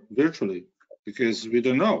or virtually, because we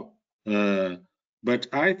don't know. But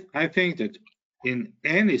I think that in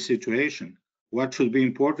any situation, what should be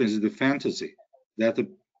important is the fantasy that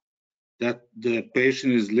the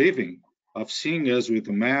patient is living of seeing us with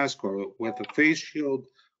a mask or with a face shield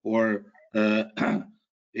or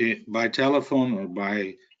by telephone or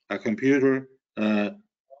by a computer.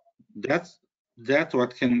 That's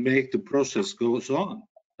what can make the process goes on.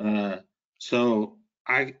 So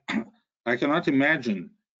I cannot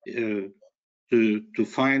imagine to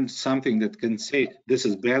find something that can say this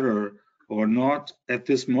is better or not at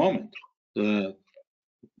this moment.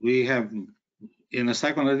 We have in a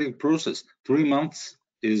psychoanalytic process, 3 months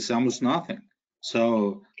is almost nothing.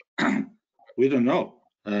 So we don't know.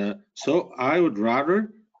 So I would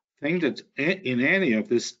rather think that in any of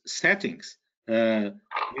these settings,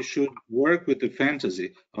 we should work with the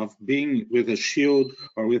fantasy of being with a shield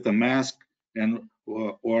or with a mask and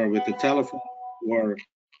or with a telephone or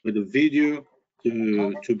with a video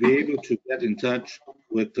to be able to get in touch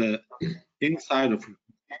with the inside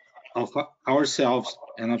of ourselves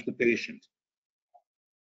and of the patient.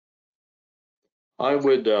 I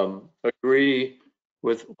would agree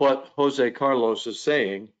with what Jose Carlos is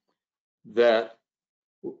saying, that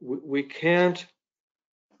we can't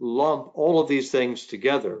lump all of these things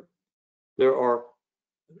together. There are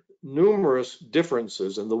numerous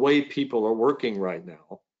differences in the way people are working right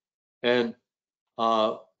now. And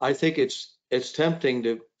I think it's tempting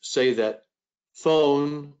to say that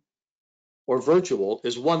phone or virtual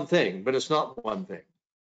is one thing, but it's not one thing.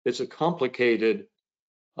 It's a complicated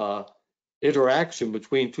interaction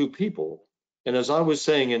between two people. And as I was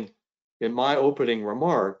saying in my opening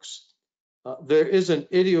remarks, there is an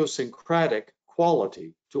idiosyncratic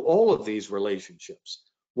quality to all of these relationships.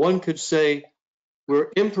 One could say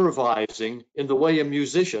we're improvising in the way a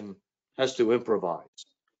musician has to improvise,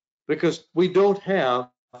 because we don't have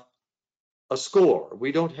a score,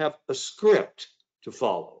 we don't have a script to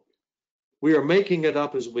follow. We are making it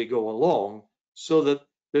up as we go along, so that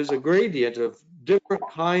there's a gradient of different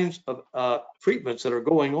kinds of treatments that are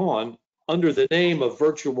going on under the name of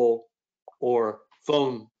virtual or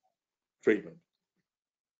phone treatment.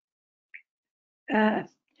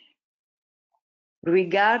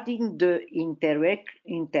 Regarding the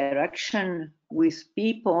interaction with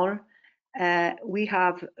people, we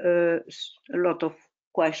have a lot of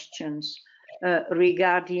questions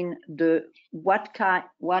regarding what kind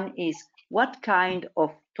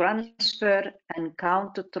of transfer and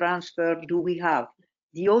counter transfer do we have?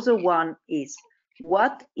 The other one is,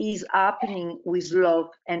 what is happening with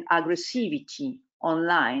love and aggressivity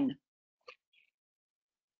online?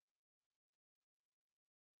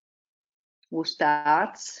 Who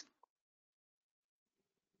starts?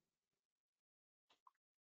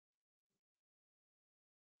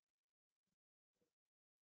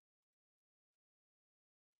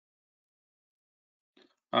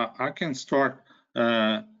 I can start.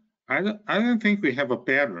 I don't think we have a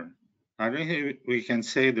pattern. I don't think we can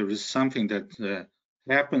say there is something that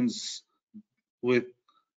happens with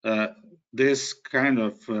this kind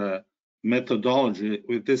of methodology,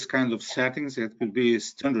 with this kind of settings that could be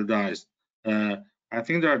standardized. I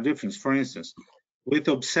think there are differences. For instance, with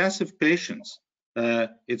obsessive patients,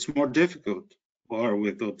 it's more difficult, or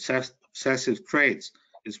with obsessive traits,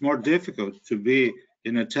 it's more difficult to be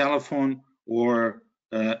in a telephone or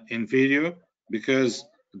in video, because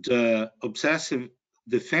the obsessive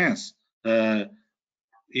defense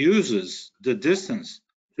uses the distance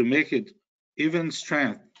to make it even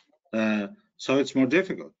strength. So it's more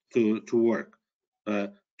difficult to work.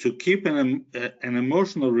 To keep an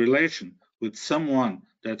emotional relation with someone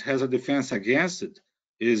that has a defense against it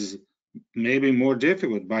is maybe more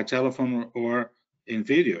difficult by telephone or in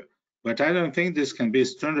video. But I don't think this can be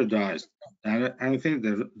standardized. I don't think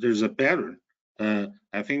that there's a pattern.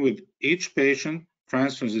 I think with each patient,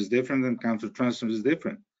 transference is different and counter transference is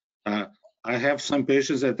different. I have some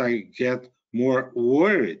patients that I get more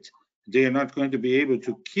worried they are not going to be able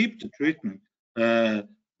to keep the treatment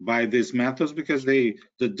by these methods, because the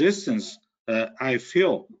distance I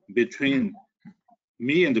feel between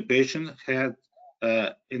me and the patient had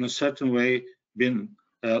in a certain way been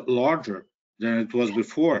larger than it was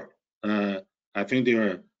before. I think they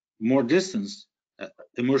are more distance,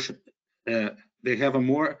 they have a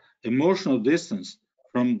more emotional distance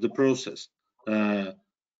from the process.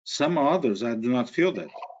 Some others, I do not feel that.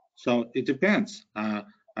 So it depends.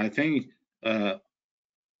 I think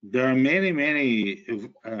there are many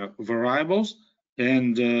variables,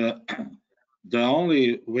 and the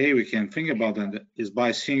only way we can think about that is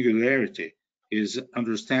by singularity, is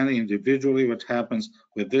understanding individually what happens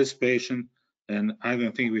with this patient, and I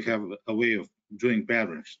don't think we have a way of doing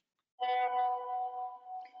patterns.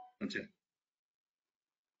 That's it.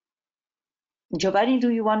 Giovanni, do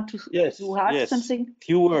you want to add yes, something?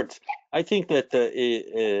 Few words. I think that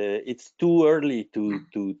it's too early to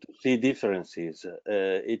see differences.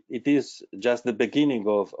 It is just the beginning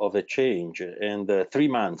of a change, and 3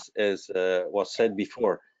 months, as was said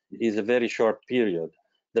before, is a very short period.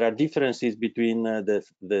 There are differences between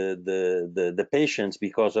the patients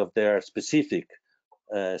because of their specific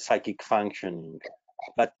psychic functioning.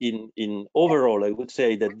 But in overall, I would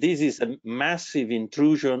say that this is a massive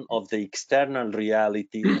intrusion of the external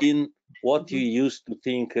reality in what you used to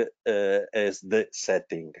think as the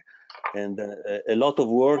setting. And a lot of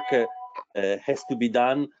work has to be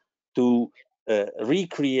done to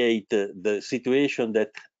recreate the situation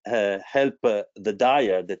that help the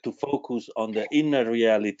dyad to focus on the inner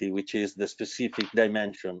reality, which is the specific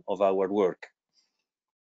dimension of our work.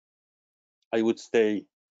 I would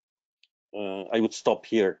stop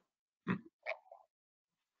here.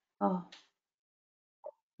 Oh.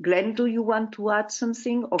 Glenn, do you want to add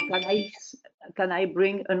something, or can I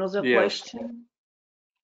bring another question?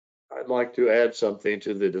 I'd like to add something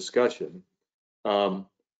to the discussion. Part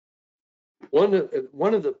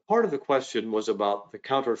of the question was about the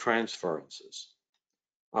countertransferences,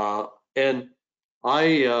 and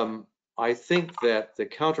I think that the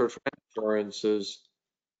countertransferences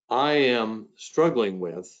I am struggling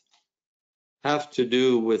with have to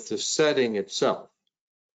do with the setting itself.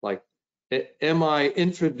 Like, am I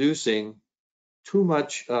introducing too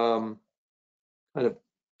much kind of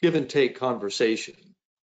give and take conversation?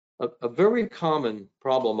 A very common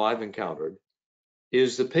problem I've encountered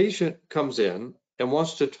is the patient comes in and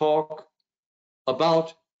wants to talk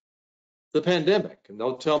about the pandemic, and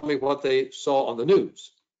they'll tell me what they saw on the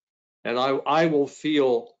news. And I will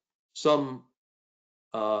feel some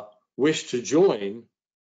wish to join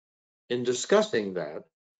in discussing that,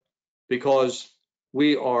 because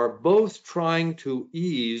we are both trying to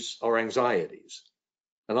ease our anxieties.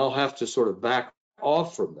 And I'll have to sort of back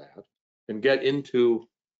off from that and get into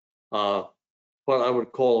what I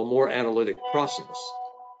would call a more analytic process.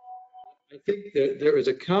 I think that there is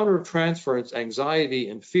a counter-transference anxiety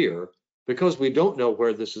and fear, because we don't know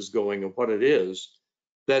where this is going and what it is,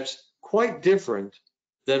 that's quite different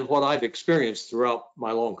than what I've experienced throughout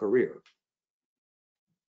my long career.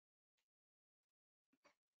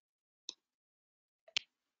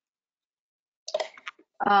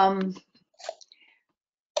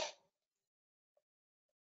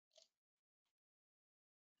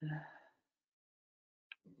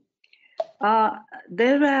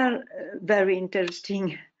 There are very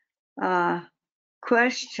interesting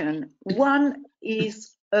questions. One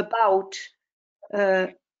is about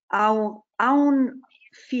our own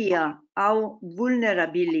fear, our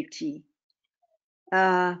vulnerability.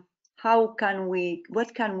 What can we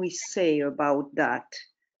say about that?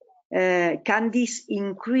 Can this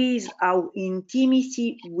increase our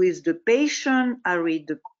intimacy with the patient? I read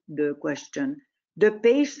the question. The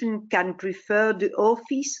patient can prefer the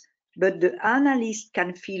office, but the analyst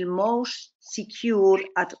can feel more secure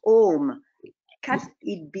at home. Can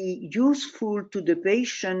it be useful to the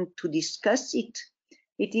patient to discuss it?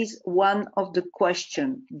 It is one of the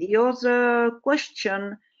questions. The other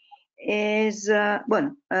question is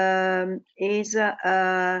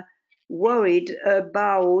worried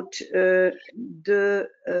about the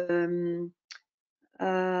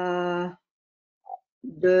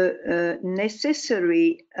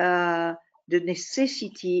necessity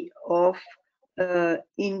of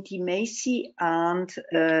intimacy and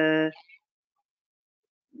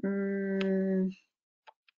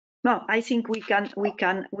no, I think we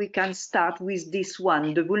can start with this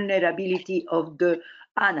one, the vulnerability of the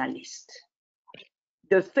analyst,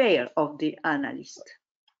 the fear of the analyst.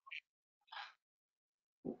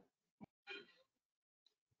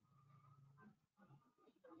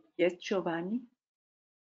 Yes, Giovanni?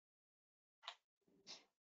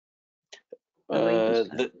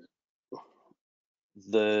 The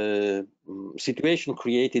situation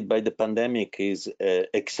created by the pandemic is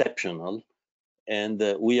exceptional, and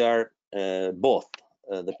we are both,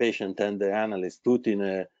 the patient and the analyst, put in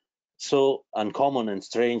a so uncommon and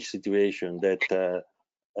strange situation that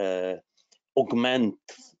augment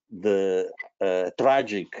the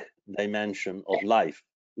tragic dimension of life.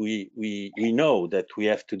 We know that we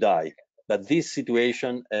have to die, but this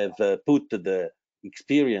situation have put the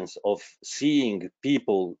experience of seeing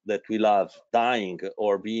people that we love dying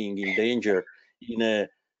or being in danger in a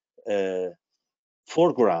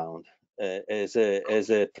foreground as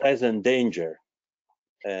a present danger,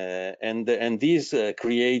 and this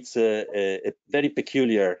creates a very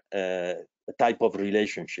peculiar type of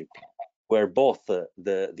relationship, where both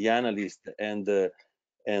the analyst and the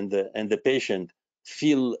patient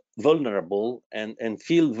feel vulnerable and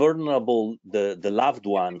feel vulnerable the loved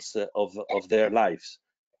ones of their lives.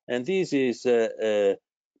 And this is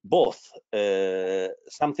both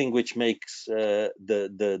something which makes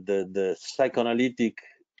the psychoanalytic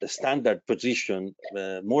standard position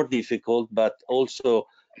more difficult, but also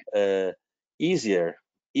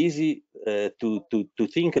easy to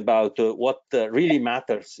think about what really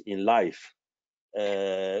matters in life.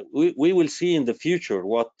 We will see in the future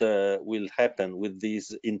what will happen with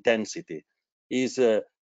this intensity. Is at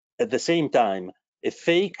the same time a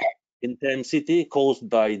fake intensity caused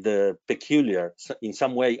by the peculiar, in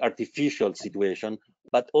some way artificial situation,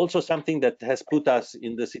 but also something that has put us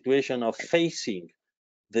in the situation of facing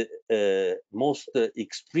the most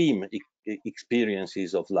extreme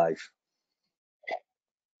experiences of life.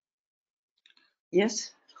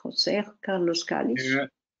 Yes, Jose Carlos Callis. Yeah,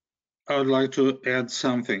 I would like to add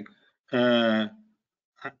something. I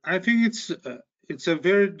think it's a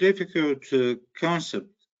very difficult concept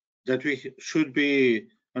that we should be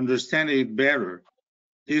understanding it better.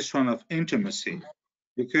 This one of intimacy,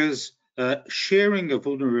 because sharing a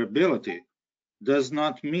vulnerability does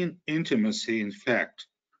not mean intimacy. In fact,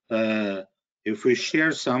 if we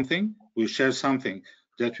share something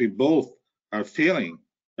that we both are feeling.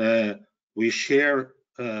 We share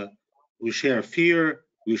fear,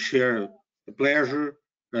 we share pleasure.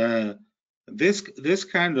 This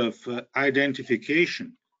kind of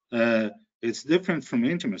identification, it's different from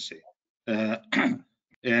intimacy,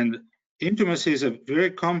 and intimacy is a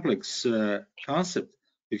very complex concept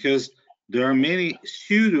because there are many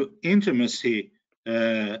pseudo-intimacy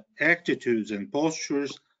attitudes and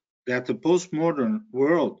postures that the postmodern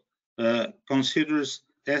world considers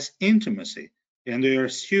as intimacy, and they are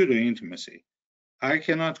pseudo-intimacy. I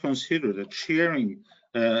cannot consider that sharing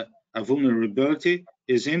a vulnerability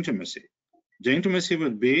is intimacy. The intimacy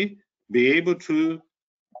would be able to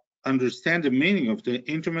understand the meaning of the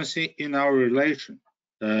intimacy in our relation.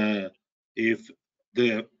 If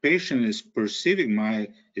the patient is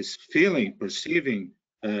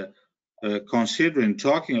considering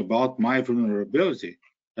talking about my vulnerability,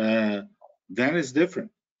 then it's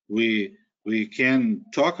different. We can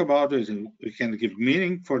talk about it and we can give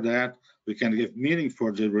meaning for that. We can give meaning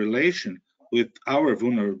for the relation with our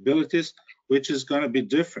vulnerabilities, which is going to be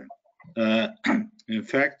different. In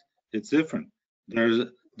fact, it's different.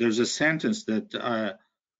 There's a sentence that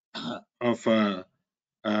of a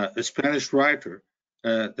Spanish writer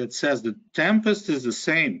that says the tempest is the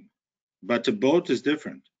same, but the boat is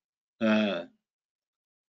different.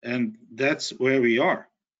 And that's where we are.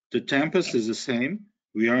 The tempest is the same.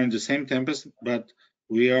 We are in the same tempest, but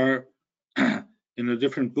we are in a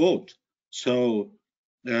different boat. So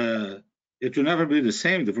it will never be the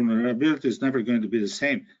same. The vulnerability is never going to be the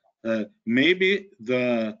same. Maybe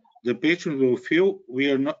the patient will feel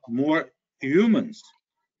we are not more humans,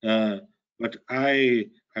 but I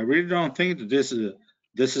really don't think that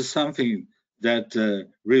this is something that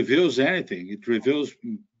reveals anything. It reveals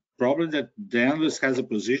probably that the analyst has a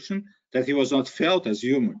position that he was not felt as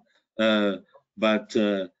human, but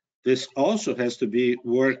this also has to be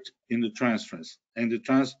worked in the transference and the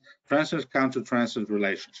transference counter-transference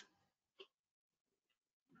relationship.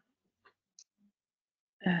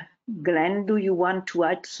 Glenn, do you want to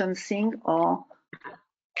add something, or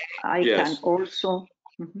I can also?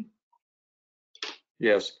 Mm-hmm.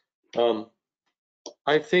 Yes,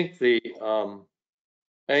 I think the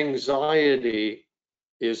anxiety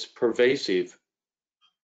is pervasive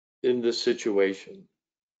in this situation.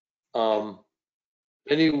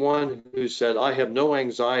 Anyone who said, I have no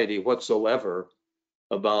anxiety whatsoever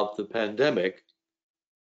about the pandemic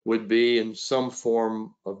would be in some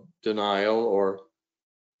form of denial or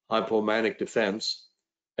hypomanic defense.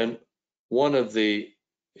 And one of the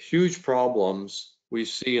huge problems we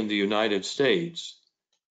see in the United States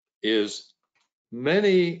is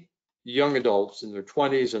many young adults in their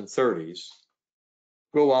 20s and 30s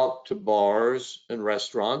go out to bars and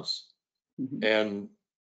restaurants and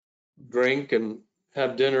drink and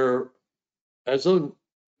have dinner as though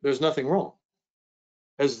there's nothing wrong,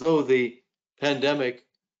 as though the pandemic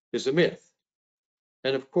is a myth.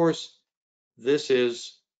 And of course, this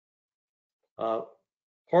is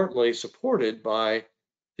partly supported by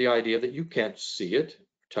the idea that you can't see it,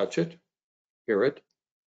 touch it, hear it.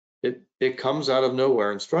 It comes out of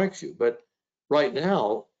nowhere and strikes you. But right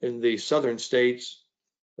now, in the southern states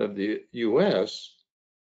of the US,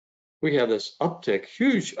 we have this uptick,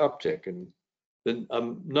 huge uptick in the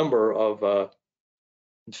number of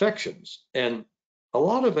infections. And a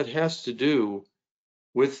lot of it has to do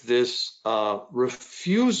with this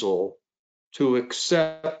refusal to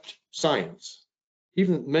accept science.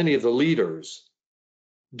 Even many of the leaders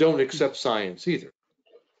don't accept science either.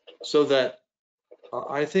 So that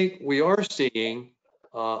I think we are seeing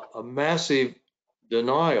a massive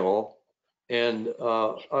denial and, as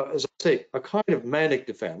I say, a kind of manic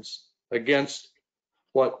defense against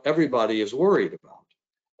what everybody is worried about.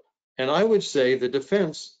 And I would say the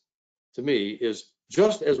defense, to me, is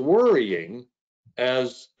just as worrying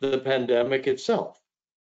as the pandemic itself.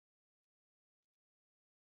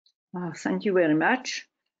 Thank you very much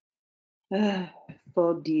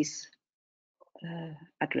for this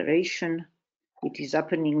acceleration. It is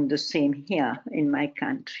happening the same here in my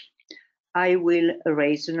country. I will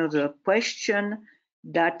raise another question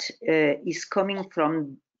that is coming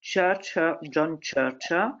from John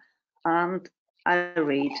Churcher, and I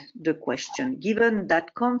read the question. Given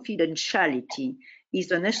that confidentiality is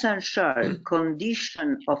an essential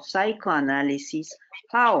condition of psychoanalysis,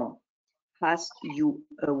 how has your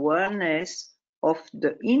awareness of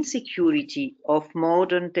the insecurity of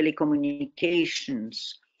modern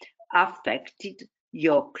telecommunications affected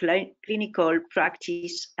your clinical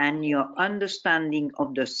practice and your understanding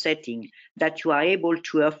of the setting that you are able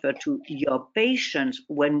to offer to your patients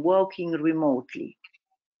when working remotely?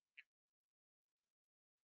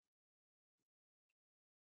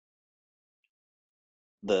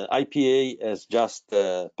 The IPA has just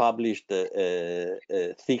published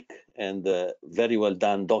a thick and very well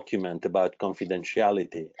done document about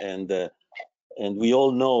confidentiality, and we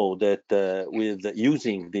all know that with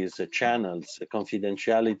using these channels,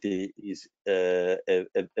 confidentiality is a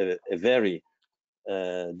very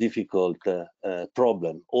difficult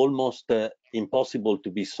problem, almost impossible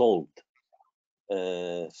to be solved.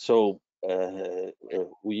 So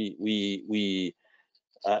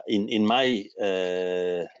in my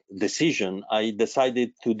decision, I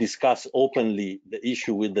decided to discuss openly the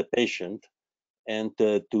issue with the patient and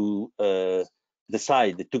to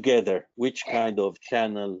decide together which kind of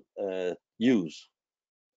channel use.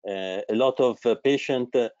 A lot of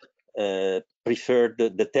patients preferred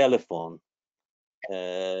the telephone,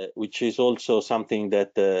 which is also something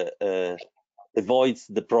that avoids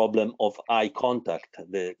the problem of eye contact.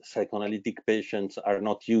 The psychoanalytic patients are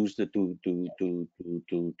not used to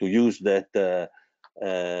use that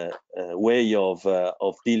way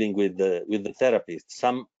of dealing with the therapist.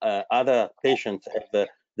 Some other patients have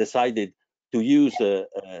decided to use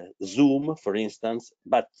Zoom, for instance,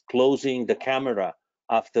 but closing the camera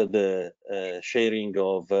after the sharing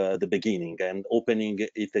of the beginning and opening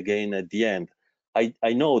it again at the end.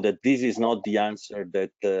 I know that this is not the answer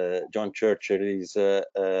that John Churcher is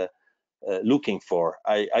looking for.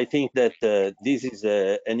 I think that this is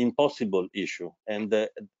an impossible issue, and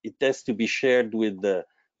it has to be shared with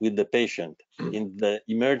the patient. In the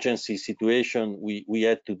emergency situation, we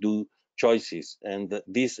had to do choices, and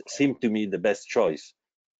this seemed to me the best choice,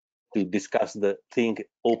 to discuss the thing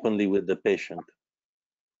openly with the patient.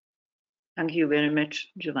 Thank you very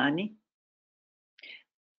much, Giovanni.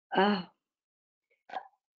 I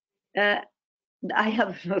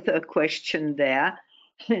have another question there.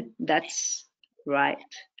 That's right.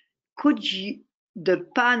 Could the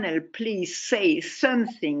panel please say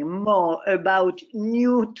something more about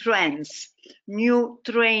new trends, new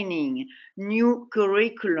training, new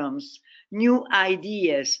curriculums, new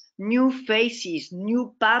ideas, new faces,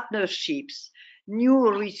 new partnerships,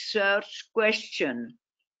 new research question?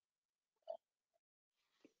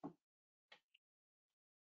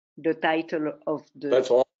 The title of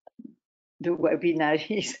the webinar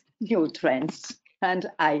is New Trends, and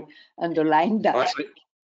I underline that.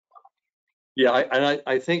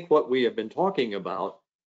 I think what we have been talking about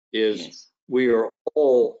is we are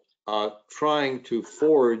all trying to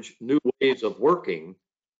forge new ways of working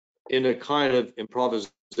in a kind of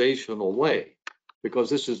improvisational way, because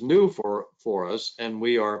this is new for us, and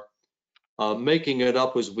we are making it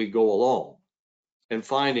up as we go along and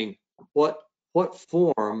finding what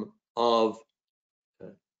form of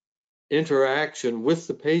interaction with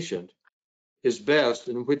the patient is best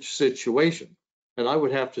in which situation. And I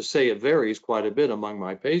would have to say it varies quite a bit among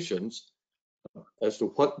my patients as to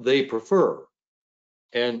what they prefer.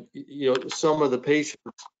 And some of the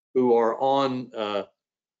patients who are on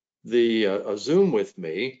the Zoom with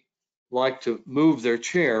me like to move their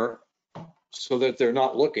chair so that they're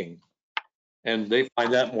not looking, and they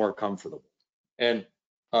find that more comfortable. And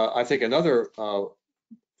I think another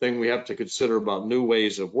thing we have to consider about new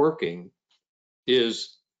ways of working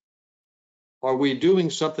is, are we doing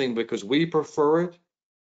something because we prefer it,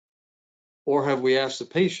 or have we asked the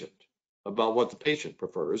patient about what the patient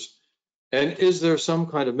prefers? And is there some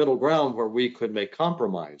kind of middle ground where we could make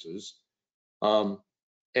compromises?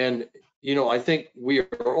 And I think we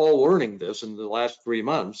are all learning this in the last 3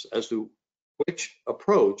 months as to which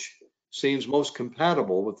approach seems most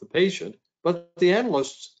compatible with the patient, but the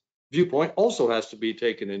analyst's viewpoint also has to be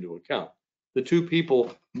taken into account. The two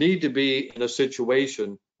people need to be in a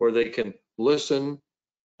situation where they can listen,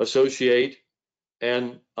 associate,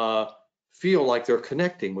 and feel like they're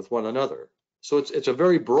connecting with one another. So it's a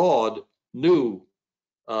very broad, new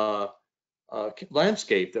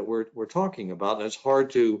landscape that we're talking about, and it's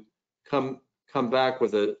hard to come back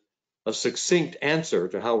with a succinct answer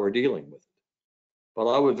to how we're dealing with it. But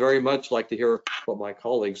I would very much like to hear what my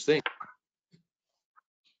colleagues think.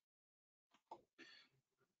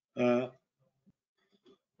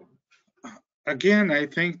 Again, I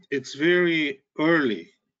think it's very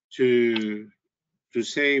early to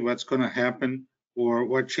say what's going to happen or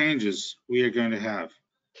what changes we are going to have.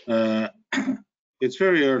 It's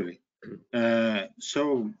very early.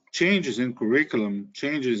 So changes in curriculum,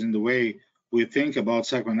 changes in the way we think about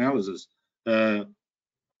psychoanalysis,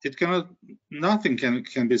 nothing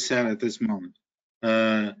can be said at this moment.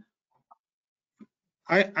 I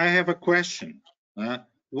have a question.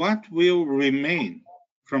 What will remain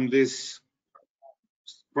from this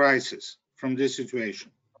crisis, from this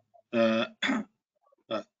situation?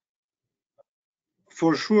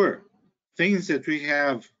 For sure, things that we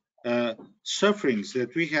have, sufferings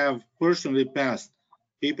that we have personally passed,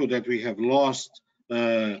 people that we have lost,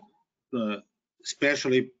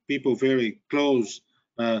 especially people very close,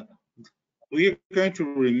 we are going to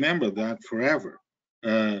remember that forever.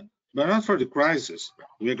 But not for the crisis.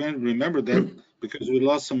 We are going to remember that because we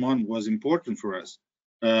lost someone who was important for us.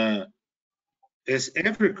 As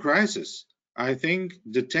every crisis, I think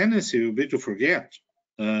the tendency will be to forget.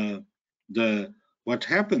 What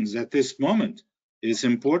happens at this moment is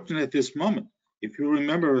important at this moment. If you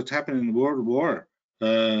remember what happened in World War,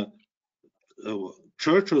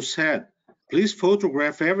 Churchill said, please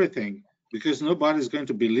photograph everything because nobody's going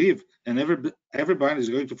to believe and everybody's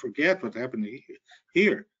going to forget what happened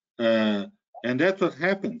here. And that's what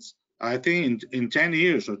happens. I think in 10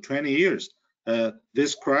 years or 20 years,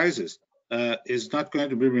 this crisis is not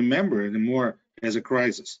going to be remembered anymore as a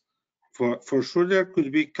crisis. For sure, there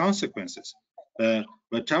could be consequences.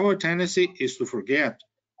 But our tendency is to forget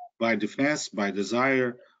by defense, by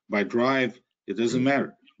desire, by drive, it doesn't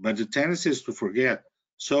matter. But the tendency is to forget.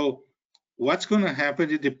 So what's going to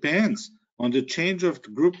happen, it depends on the change of the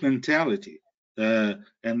group mentality.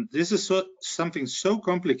 And this is something so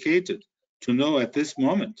complicated to know at this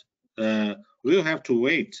moment. We'll have to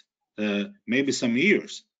wait maybe some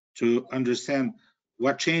years to understand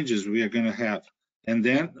what changes we are going to have. And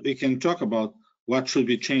then we can talk about what should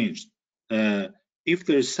be changed. If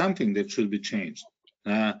there's something that should be changed.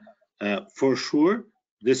 For sure,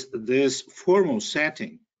 this formal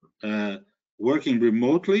setting, working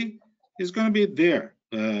remotely, is going to be there.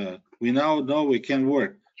 We now know we can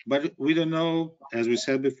work, but we don't know, as we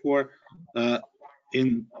said before,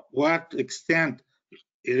 in what extent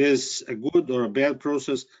it is a good or a bad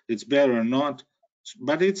process, it's better or not,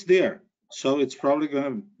 but it's there. So it's probably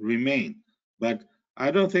going to remain. But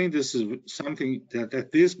I don't think this is something that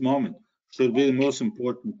at this moment should be the most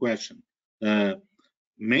important question,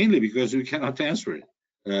 mainly because we cannot answer it.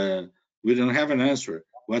 We don't have an answer.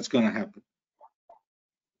 What's going to happen?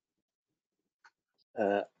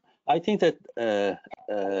 I think that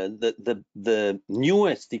the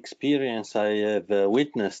newest experience I have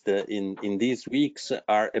witnessed in these weeks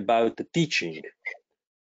are about the teaching.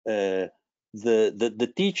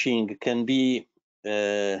 The teaching can be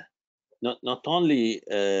not only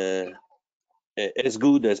as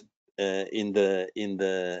good as in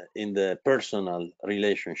the personal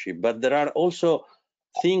relationship, but there are also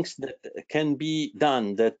things that can be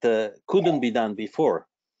done that couldn't be done before.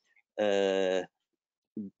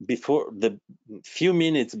 Before the few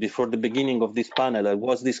minutes before the beginning of this panel, I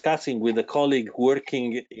was discussing with a colleague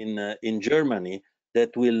working in Germany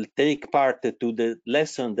that will take part to the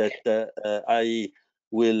lesson that I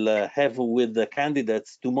will have with the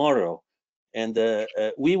candidates tomorrow, and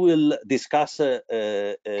we will discuss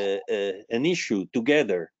an issue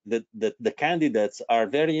together that the candidates are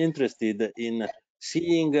very interested in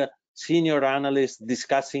seeing senior analysts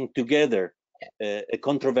discussing together a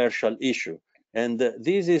controversial issue. And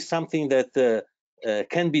this is something that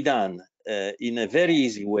can be done in a very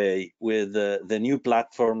easy way with the new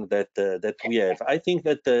platform that we have. I think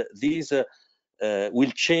that these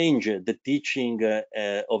will change the teaching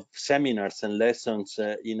of seminars and lessons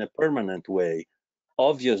in a permanent way.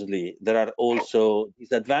 Obviously, there are also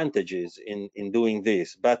disadvantages in doing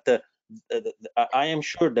this, but I am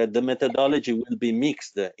sure that the methodology will be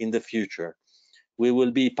mixed in the future. We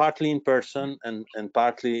will be partly in person and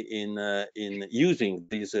partly in using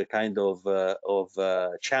these kind of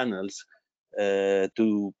channels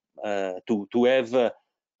have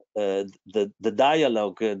the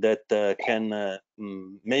dialogue that can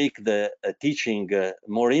make the teaching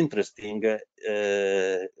more interesting,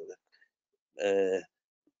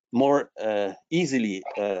 more easily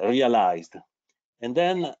realized. And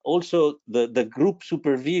then also the group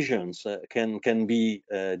supervisions can be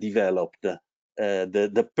developed.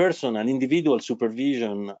 The personal, individual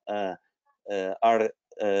supervision are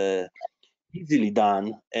easily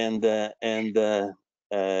done and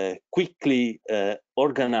quickly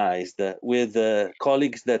organized with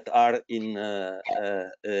colleagues that are in a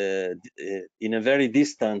very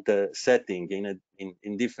distant setting,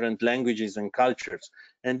 in different languages and cultures.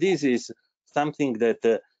 And this is something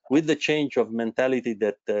that with the change of mentality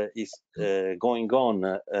that is going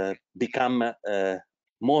on, become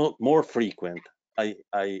more frequent, I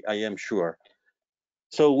am sure.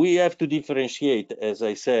 So we have to differentiate, as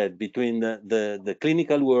I said, between the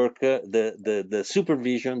clinical work, the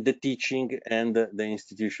supervision, the teaching, and the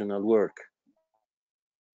institutional work.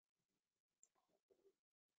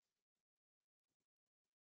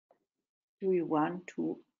 Do you want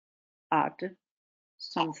to add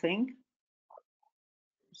something?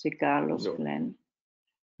 Jose Carlos, No. Glenn?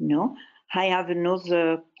 No. I have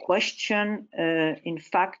another question, in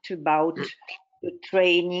fact, about the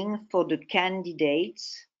training for the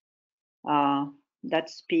candidates that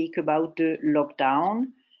speak about the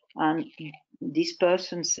lockdown. And this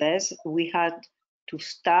person says we had to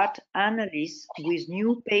start analysis with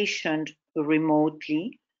new patients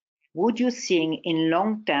remotely. Would you think in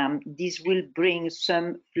long term this will bring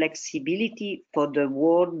some flexibility for the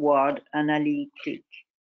worldwide analytic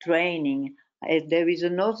training? There is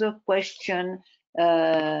another question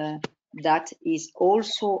that is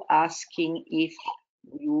also asking if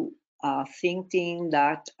you are thinking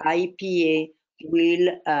that IPA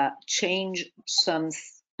will change some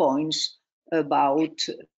points about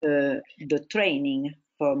the training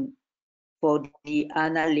for the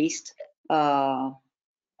analyst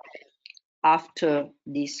after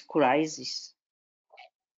this crisis.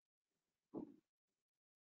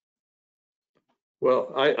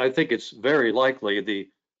 Well, I think it's very likely the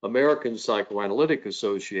American Psychoanalytic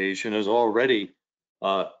Association has already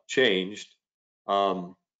changed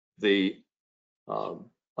the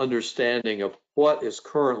understanding of what is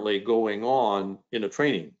currently going on in a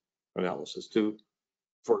training analysis to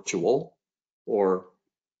virtual or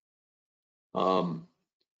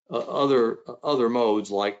other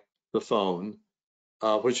modes like the phone,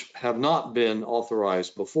 which have not been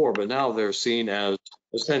authorized before, but now they're seen as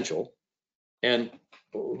essential. And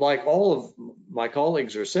like all of my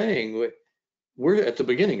colleagues are saying, we're at the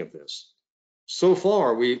beginning of this. So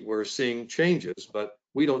far, we're seeing changes, but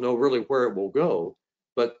we don't know really where it will go.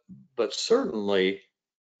 But certainly,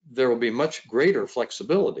 there will be much greater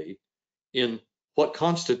flexibility in what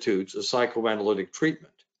constitutes a psychoanalytic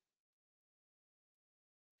treatment.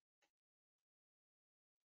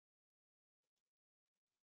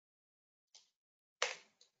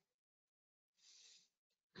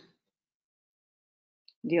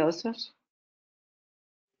 The others?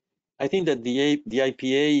 I think that the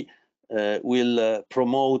IPA will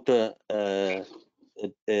promote a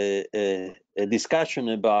discussion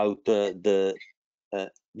about the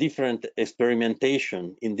different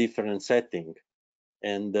experimentation in different settings,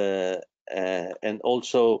 and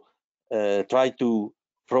also try to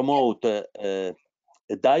promote a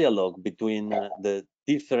dialogue between the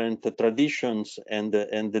different traditions and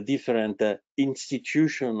the different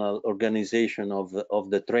institutional organization of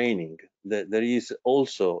the training. There is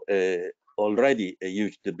also already a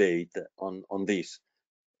huge debate on this,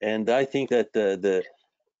 and I think that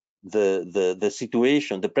the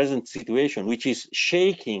situation, the present situation, which is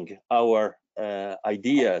shaking our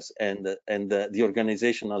ideas and the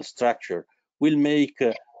organizational structure, will make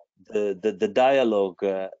the dialogue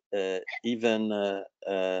even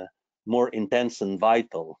more intense and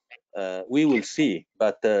vital. We will see,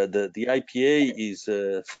 but the IPA is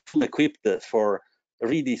fully equipped for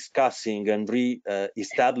rediscussing and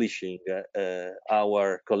re-establishing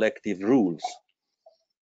our collective rules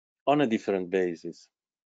on a different basis.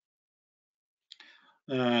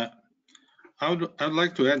 I'd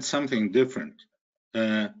like to add something different.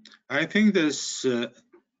 I think this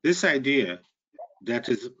idea that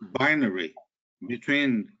is binary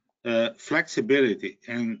between flexibility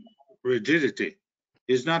and rigidity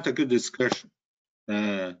is not a good discussion.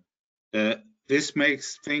 This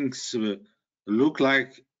makes things look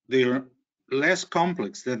like they are less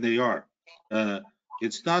complex than they are.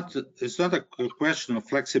 It's not a question of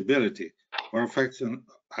flexibility or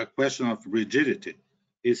a question of rigidity.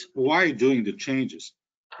 It's why doing the changes?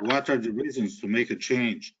 What are the reasons to make a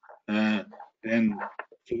change? and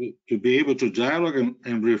to be able to dialogue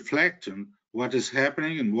and reflect on what is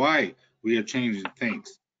happening and why we are changing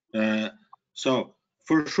things. So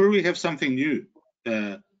for sure we have something new.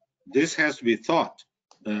 This has to be thought.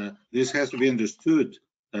 This has to be understood.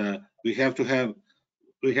 We have to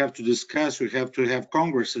discuss. We have to have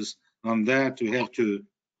congresses on that. We have to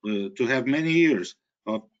have many years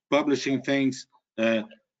of publishing things.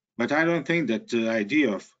 But I don't think that the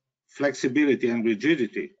idea of flexibility and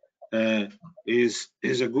rigidity is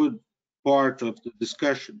a good part of the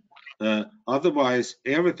discussion. Otherwise,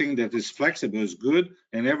 everything that is flexible is good,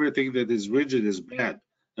 and everything that is rigid is bad.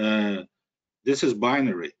 This is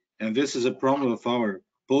binary, and this is a problem of our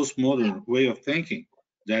postmodern way of thinking,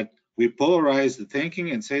 that we polarize the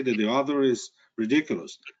thinking and say that the other is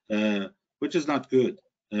ridiculous, which is not good.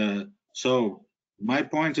 So my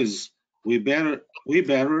point is, we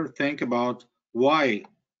better think about why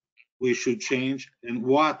we should change and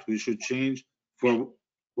what we should change for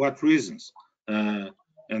what reasons,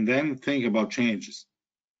 and then think about changes.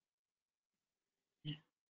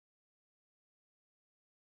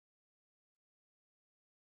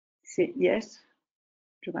 Yes,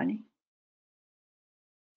 Giovanni?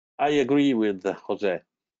 I agree with Jose.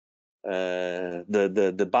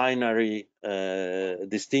 The binary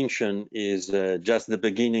distinction is just the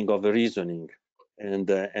beginning of the reasoning, and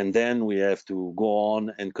then we have to go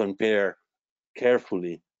on and compare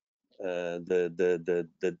carefully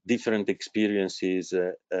the different experiences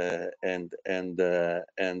and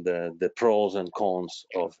the pros and cons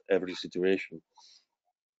of every situation.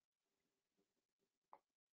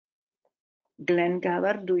 Glenn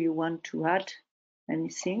Gabbard, do you want to add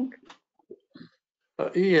anything?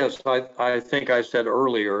 Yes, I think I said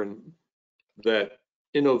earlier that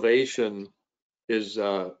innovation is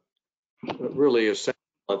really essential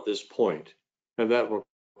at this point, and that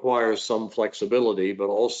requires some flexibility, but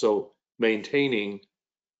also maintaining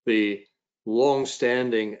the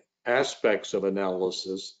long-standing aspects of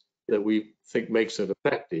analysis that we think makes it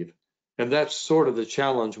effective. And that's sort of the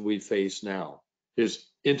challenge we face now, is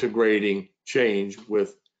integrating change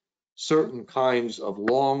with certain kinds of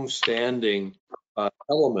long-standing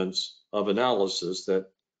elements of analysis that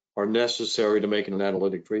are necessary to make an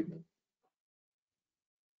analytic treatment.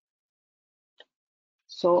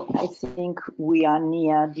 So I think we are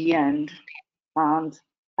near the end, and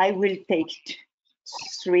I will take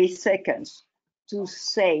 3 seconds to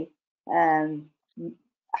say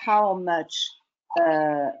how much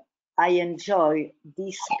I enjoy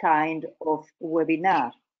this kind of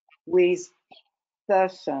webinar with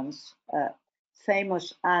persons,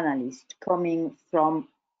 famous analysts coming from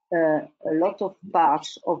a lot of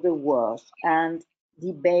parts of the world and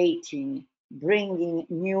debating, bringing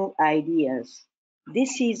new ideas.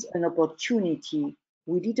 This is an opportunity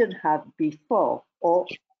we didn't have before, or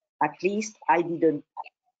at least I didn't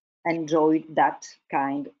enjoy that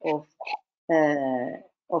kind of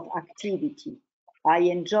activity. I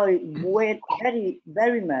enjoy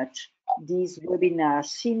very much these webinars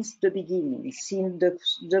since the beginning, since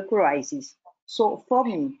the crisis. So for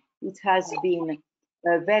me, it has been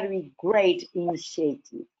a very great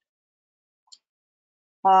initiative.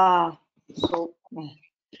 So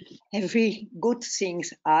every good thing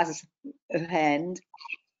has a hand.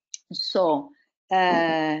 So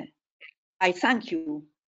I thank you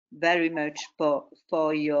very much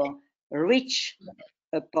for your rich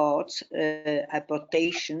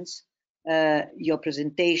apportations, your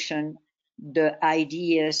presentation, the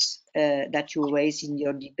ideas that you raise in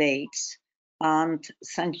your debates. And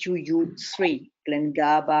thank you three, Glenn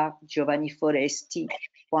Gabbard, Giovanni Foresti,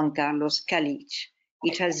 Juan Carlos Calich.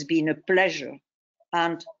 It has been a pleasure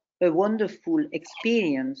and a wonderful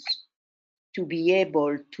experience to be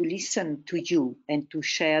able to listen to you and to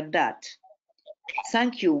share that.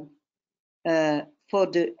 Thank you for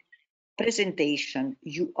the presentation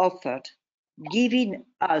you offered, giving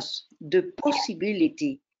us the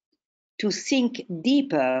possibility to think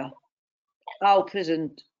deeper our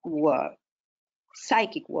present world,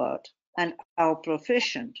 psychic world, and our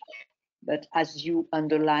profession. But as you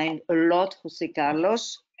underlined a lot, Jose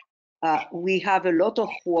Carlos, we have a lot of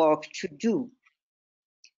work to do.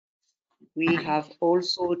 We have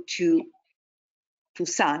also to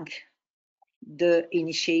thank the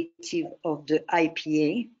initiative of the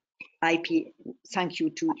IPA. Thank you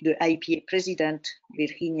to the IPA President,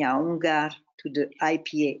 Virginia Ungar, to the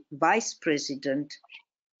IPA Vice President,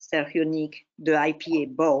 Sergio Nick, the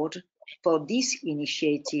IPA Board, for this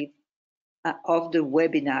initiative of the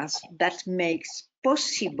webinars that makes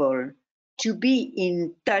possible to be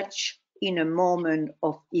in touch in a moment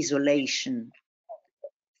of isolation.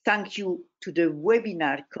 Thank you to the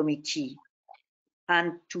webinar committee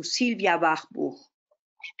and to Sylvia Warburg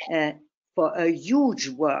for a huge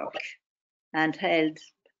work and help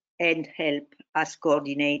as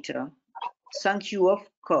coordinator. Thank you, of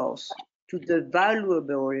course, to the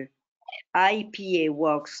valuable IPA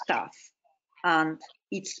work staff and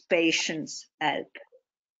its patients' help.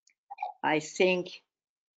 I think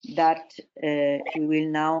that we will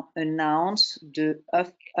now announce the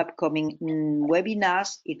upcoming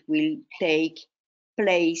webinars. It will take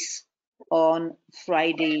place on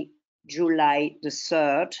Friday, July the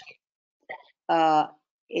 3rd.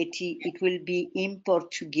 It will be in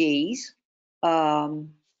Portuguese.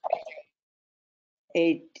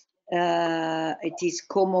 It is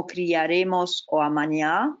Como Criaremos o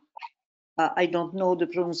Amanhã. I don't know the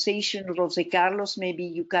pronunciation, Jose Carlos. Maybe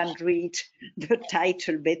you can read the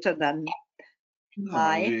title better than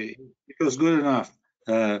I. It was good enough.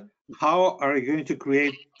 How are you going to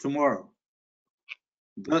create tomorrow?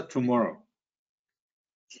 The tomorrow.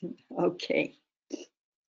 Okay.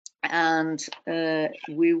 And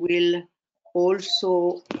we will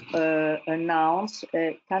also announce.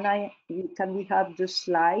 Can we have the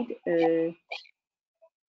slide,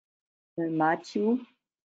 Matthew?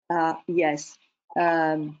 Yes.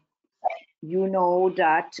 You know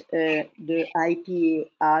that the IPA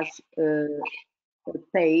has a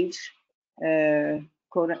page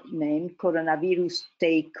named Coronavirus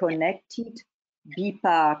Stay Connected. Be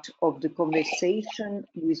part of the conversation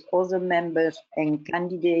with other members and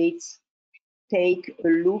candidates. Take a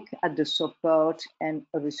look at the support and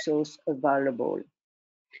resource available.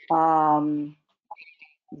 Our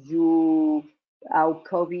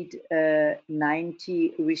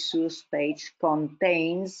COVID-19 resource page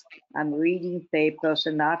contains reading papers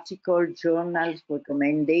and articles, journals,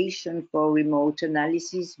 recommendations for remote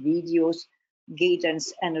analysis, videos,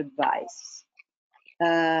 guidance, and advice.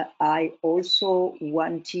 I also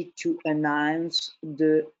wanted to announce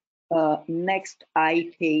the next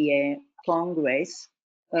IPA Congress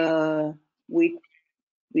with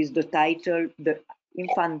the title The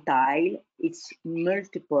Infantile, its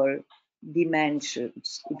multiple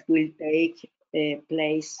dimensions. It will take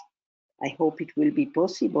place, I hope it will be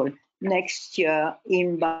possible, next year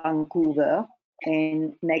in Vancouver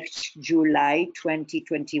and next July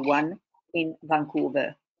 2021 in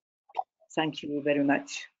Vancouver. Thank you very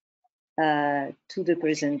much to the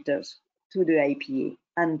presenters, to the IPA,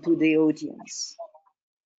 and to the audience.